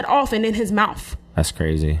genitals cut off and in his mouth. That's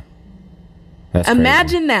crazy.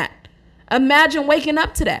 Imagine that. Imagine waking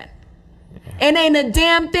up to that. And ain't a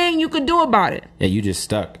damn thing you could do about it. Yeah, you just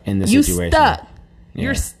stuck in the you situation. Stuck. Yeah.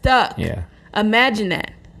 You're stuck. Yeah. Imagine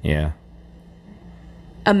that. Yeah.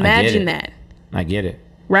 Imagine that. I get it.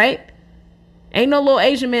 Right? Ain't no little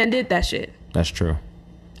Asian man did that shit. That's true.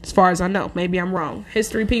 As far as I know. Maybe I'm wrong.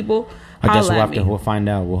 History people, I guess we'll find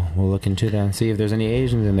out. We'll look into that and see if there's any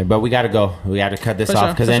Asians in there. But we got to go. We got to cut this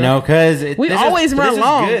off because I know we always run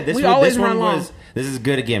long. We always run long. This is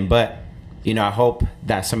good again. But you know, I hope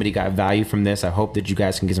that somebody got value from this. I hope that you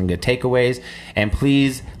guys can get some good takeaways. And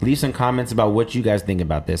please leave some comments about what you guys think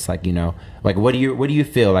about this. Like, you know, like what do you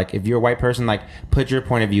feel? Like if you're a white person, like put your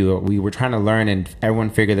point of view. We were trying to learn and everyone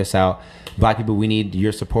figure this out. Black people, we need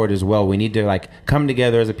your support as well. We need to like come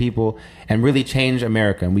together as a people and really change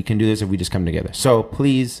America. And we can do this if we just come together. So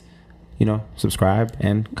please, you know, subscribe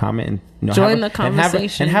and comment and you know, join the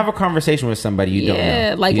conversation and have a conversation with somebody you don't know.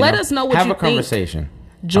 Yeah, like let us know what you think. Have a conversation.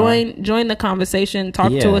 Join the conversation.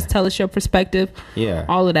 Talk to us. Tell us your perspective. Yeah,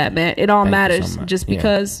 all of that, man. It all matters. So just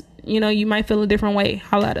because you know you might feel a different way.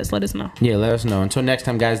 Holla at us. Let us know. Yeah, let us know. Until next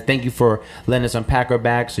time, guys. Thank you for letting us unpack our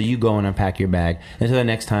bag. So you go and unpack your bag. Until the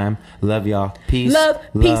next time, love y'all. Peace. Love,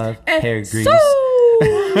 peace, and hair grease.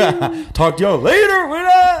 Talk to y'all later. We're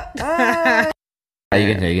not.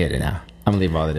 You can get it now. I'm gonna leave all of this.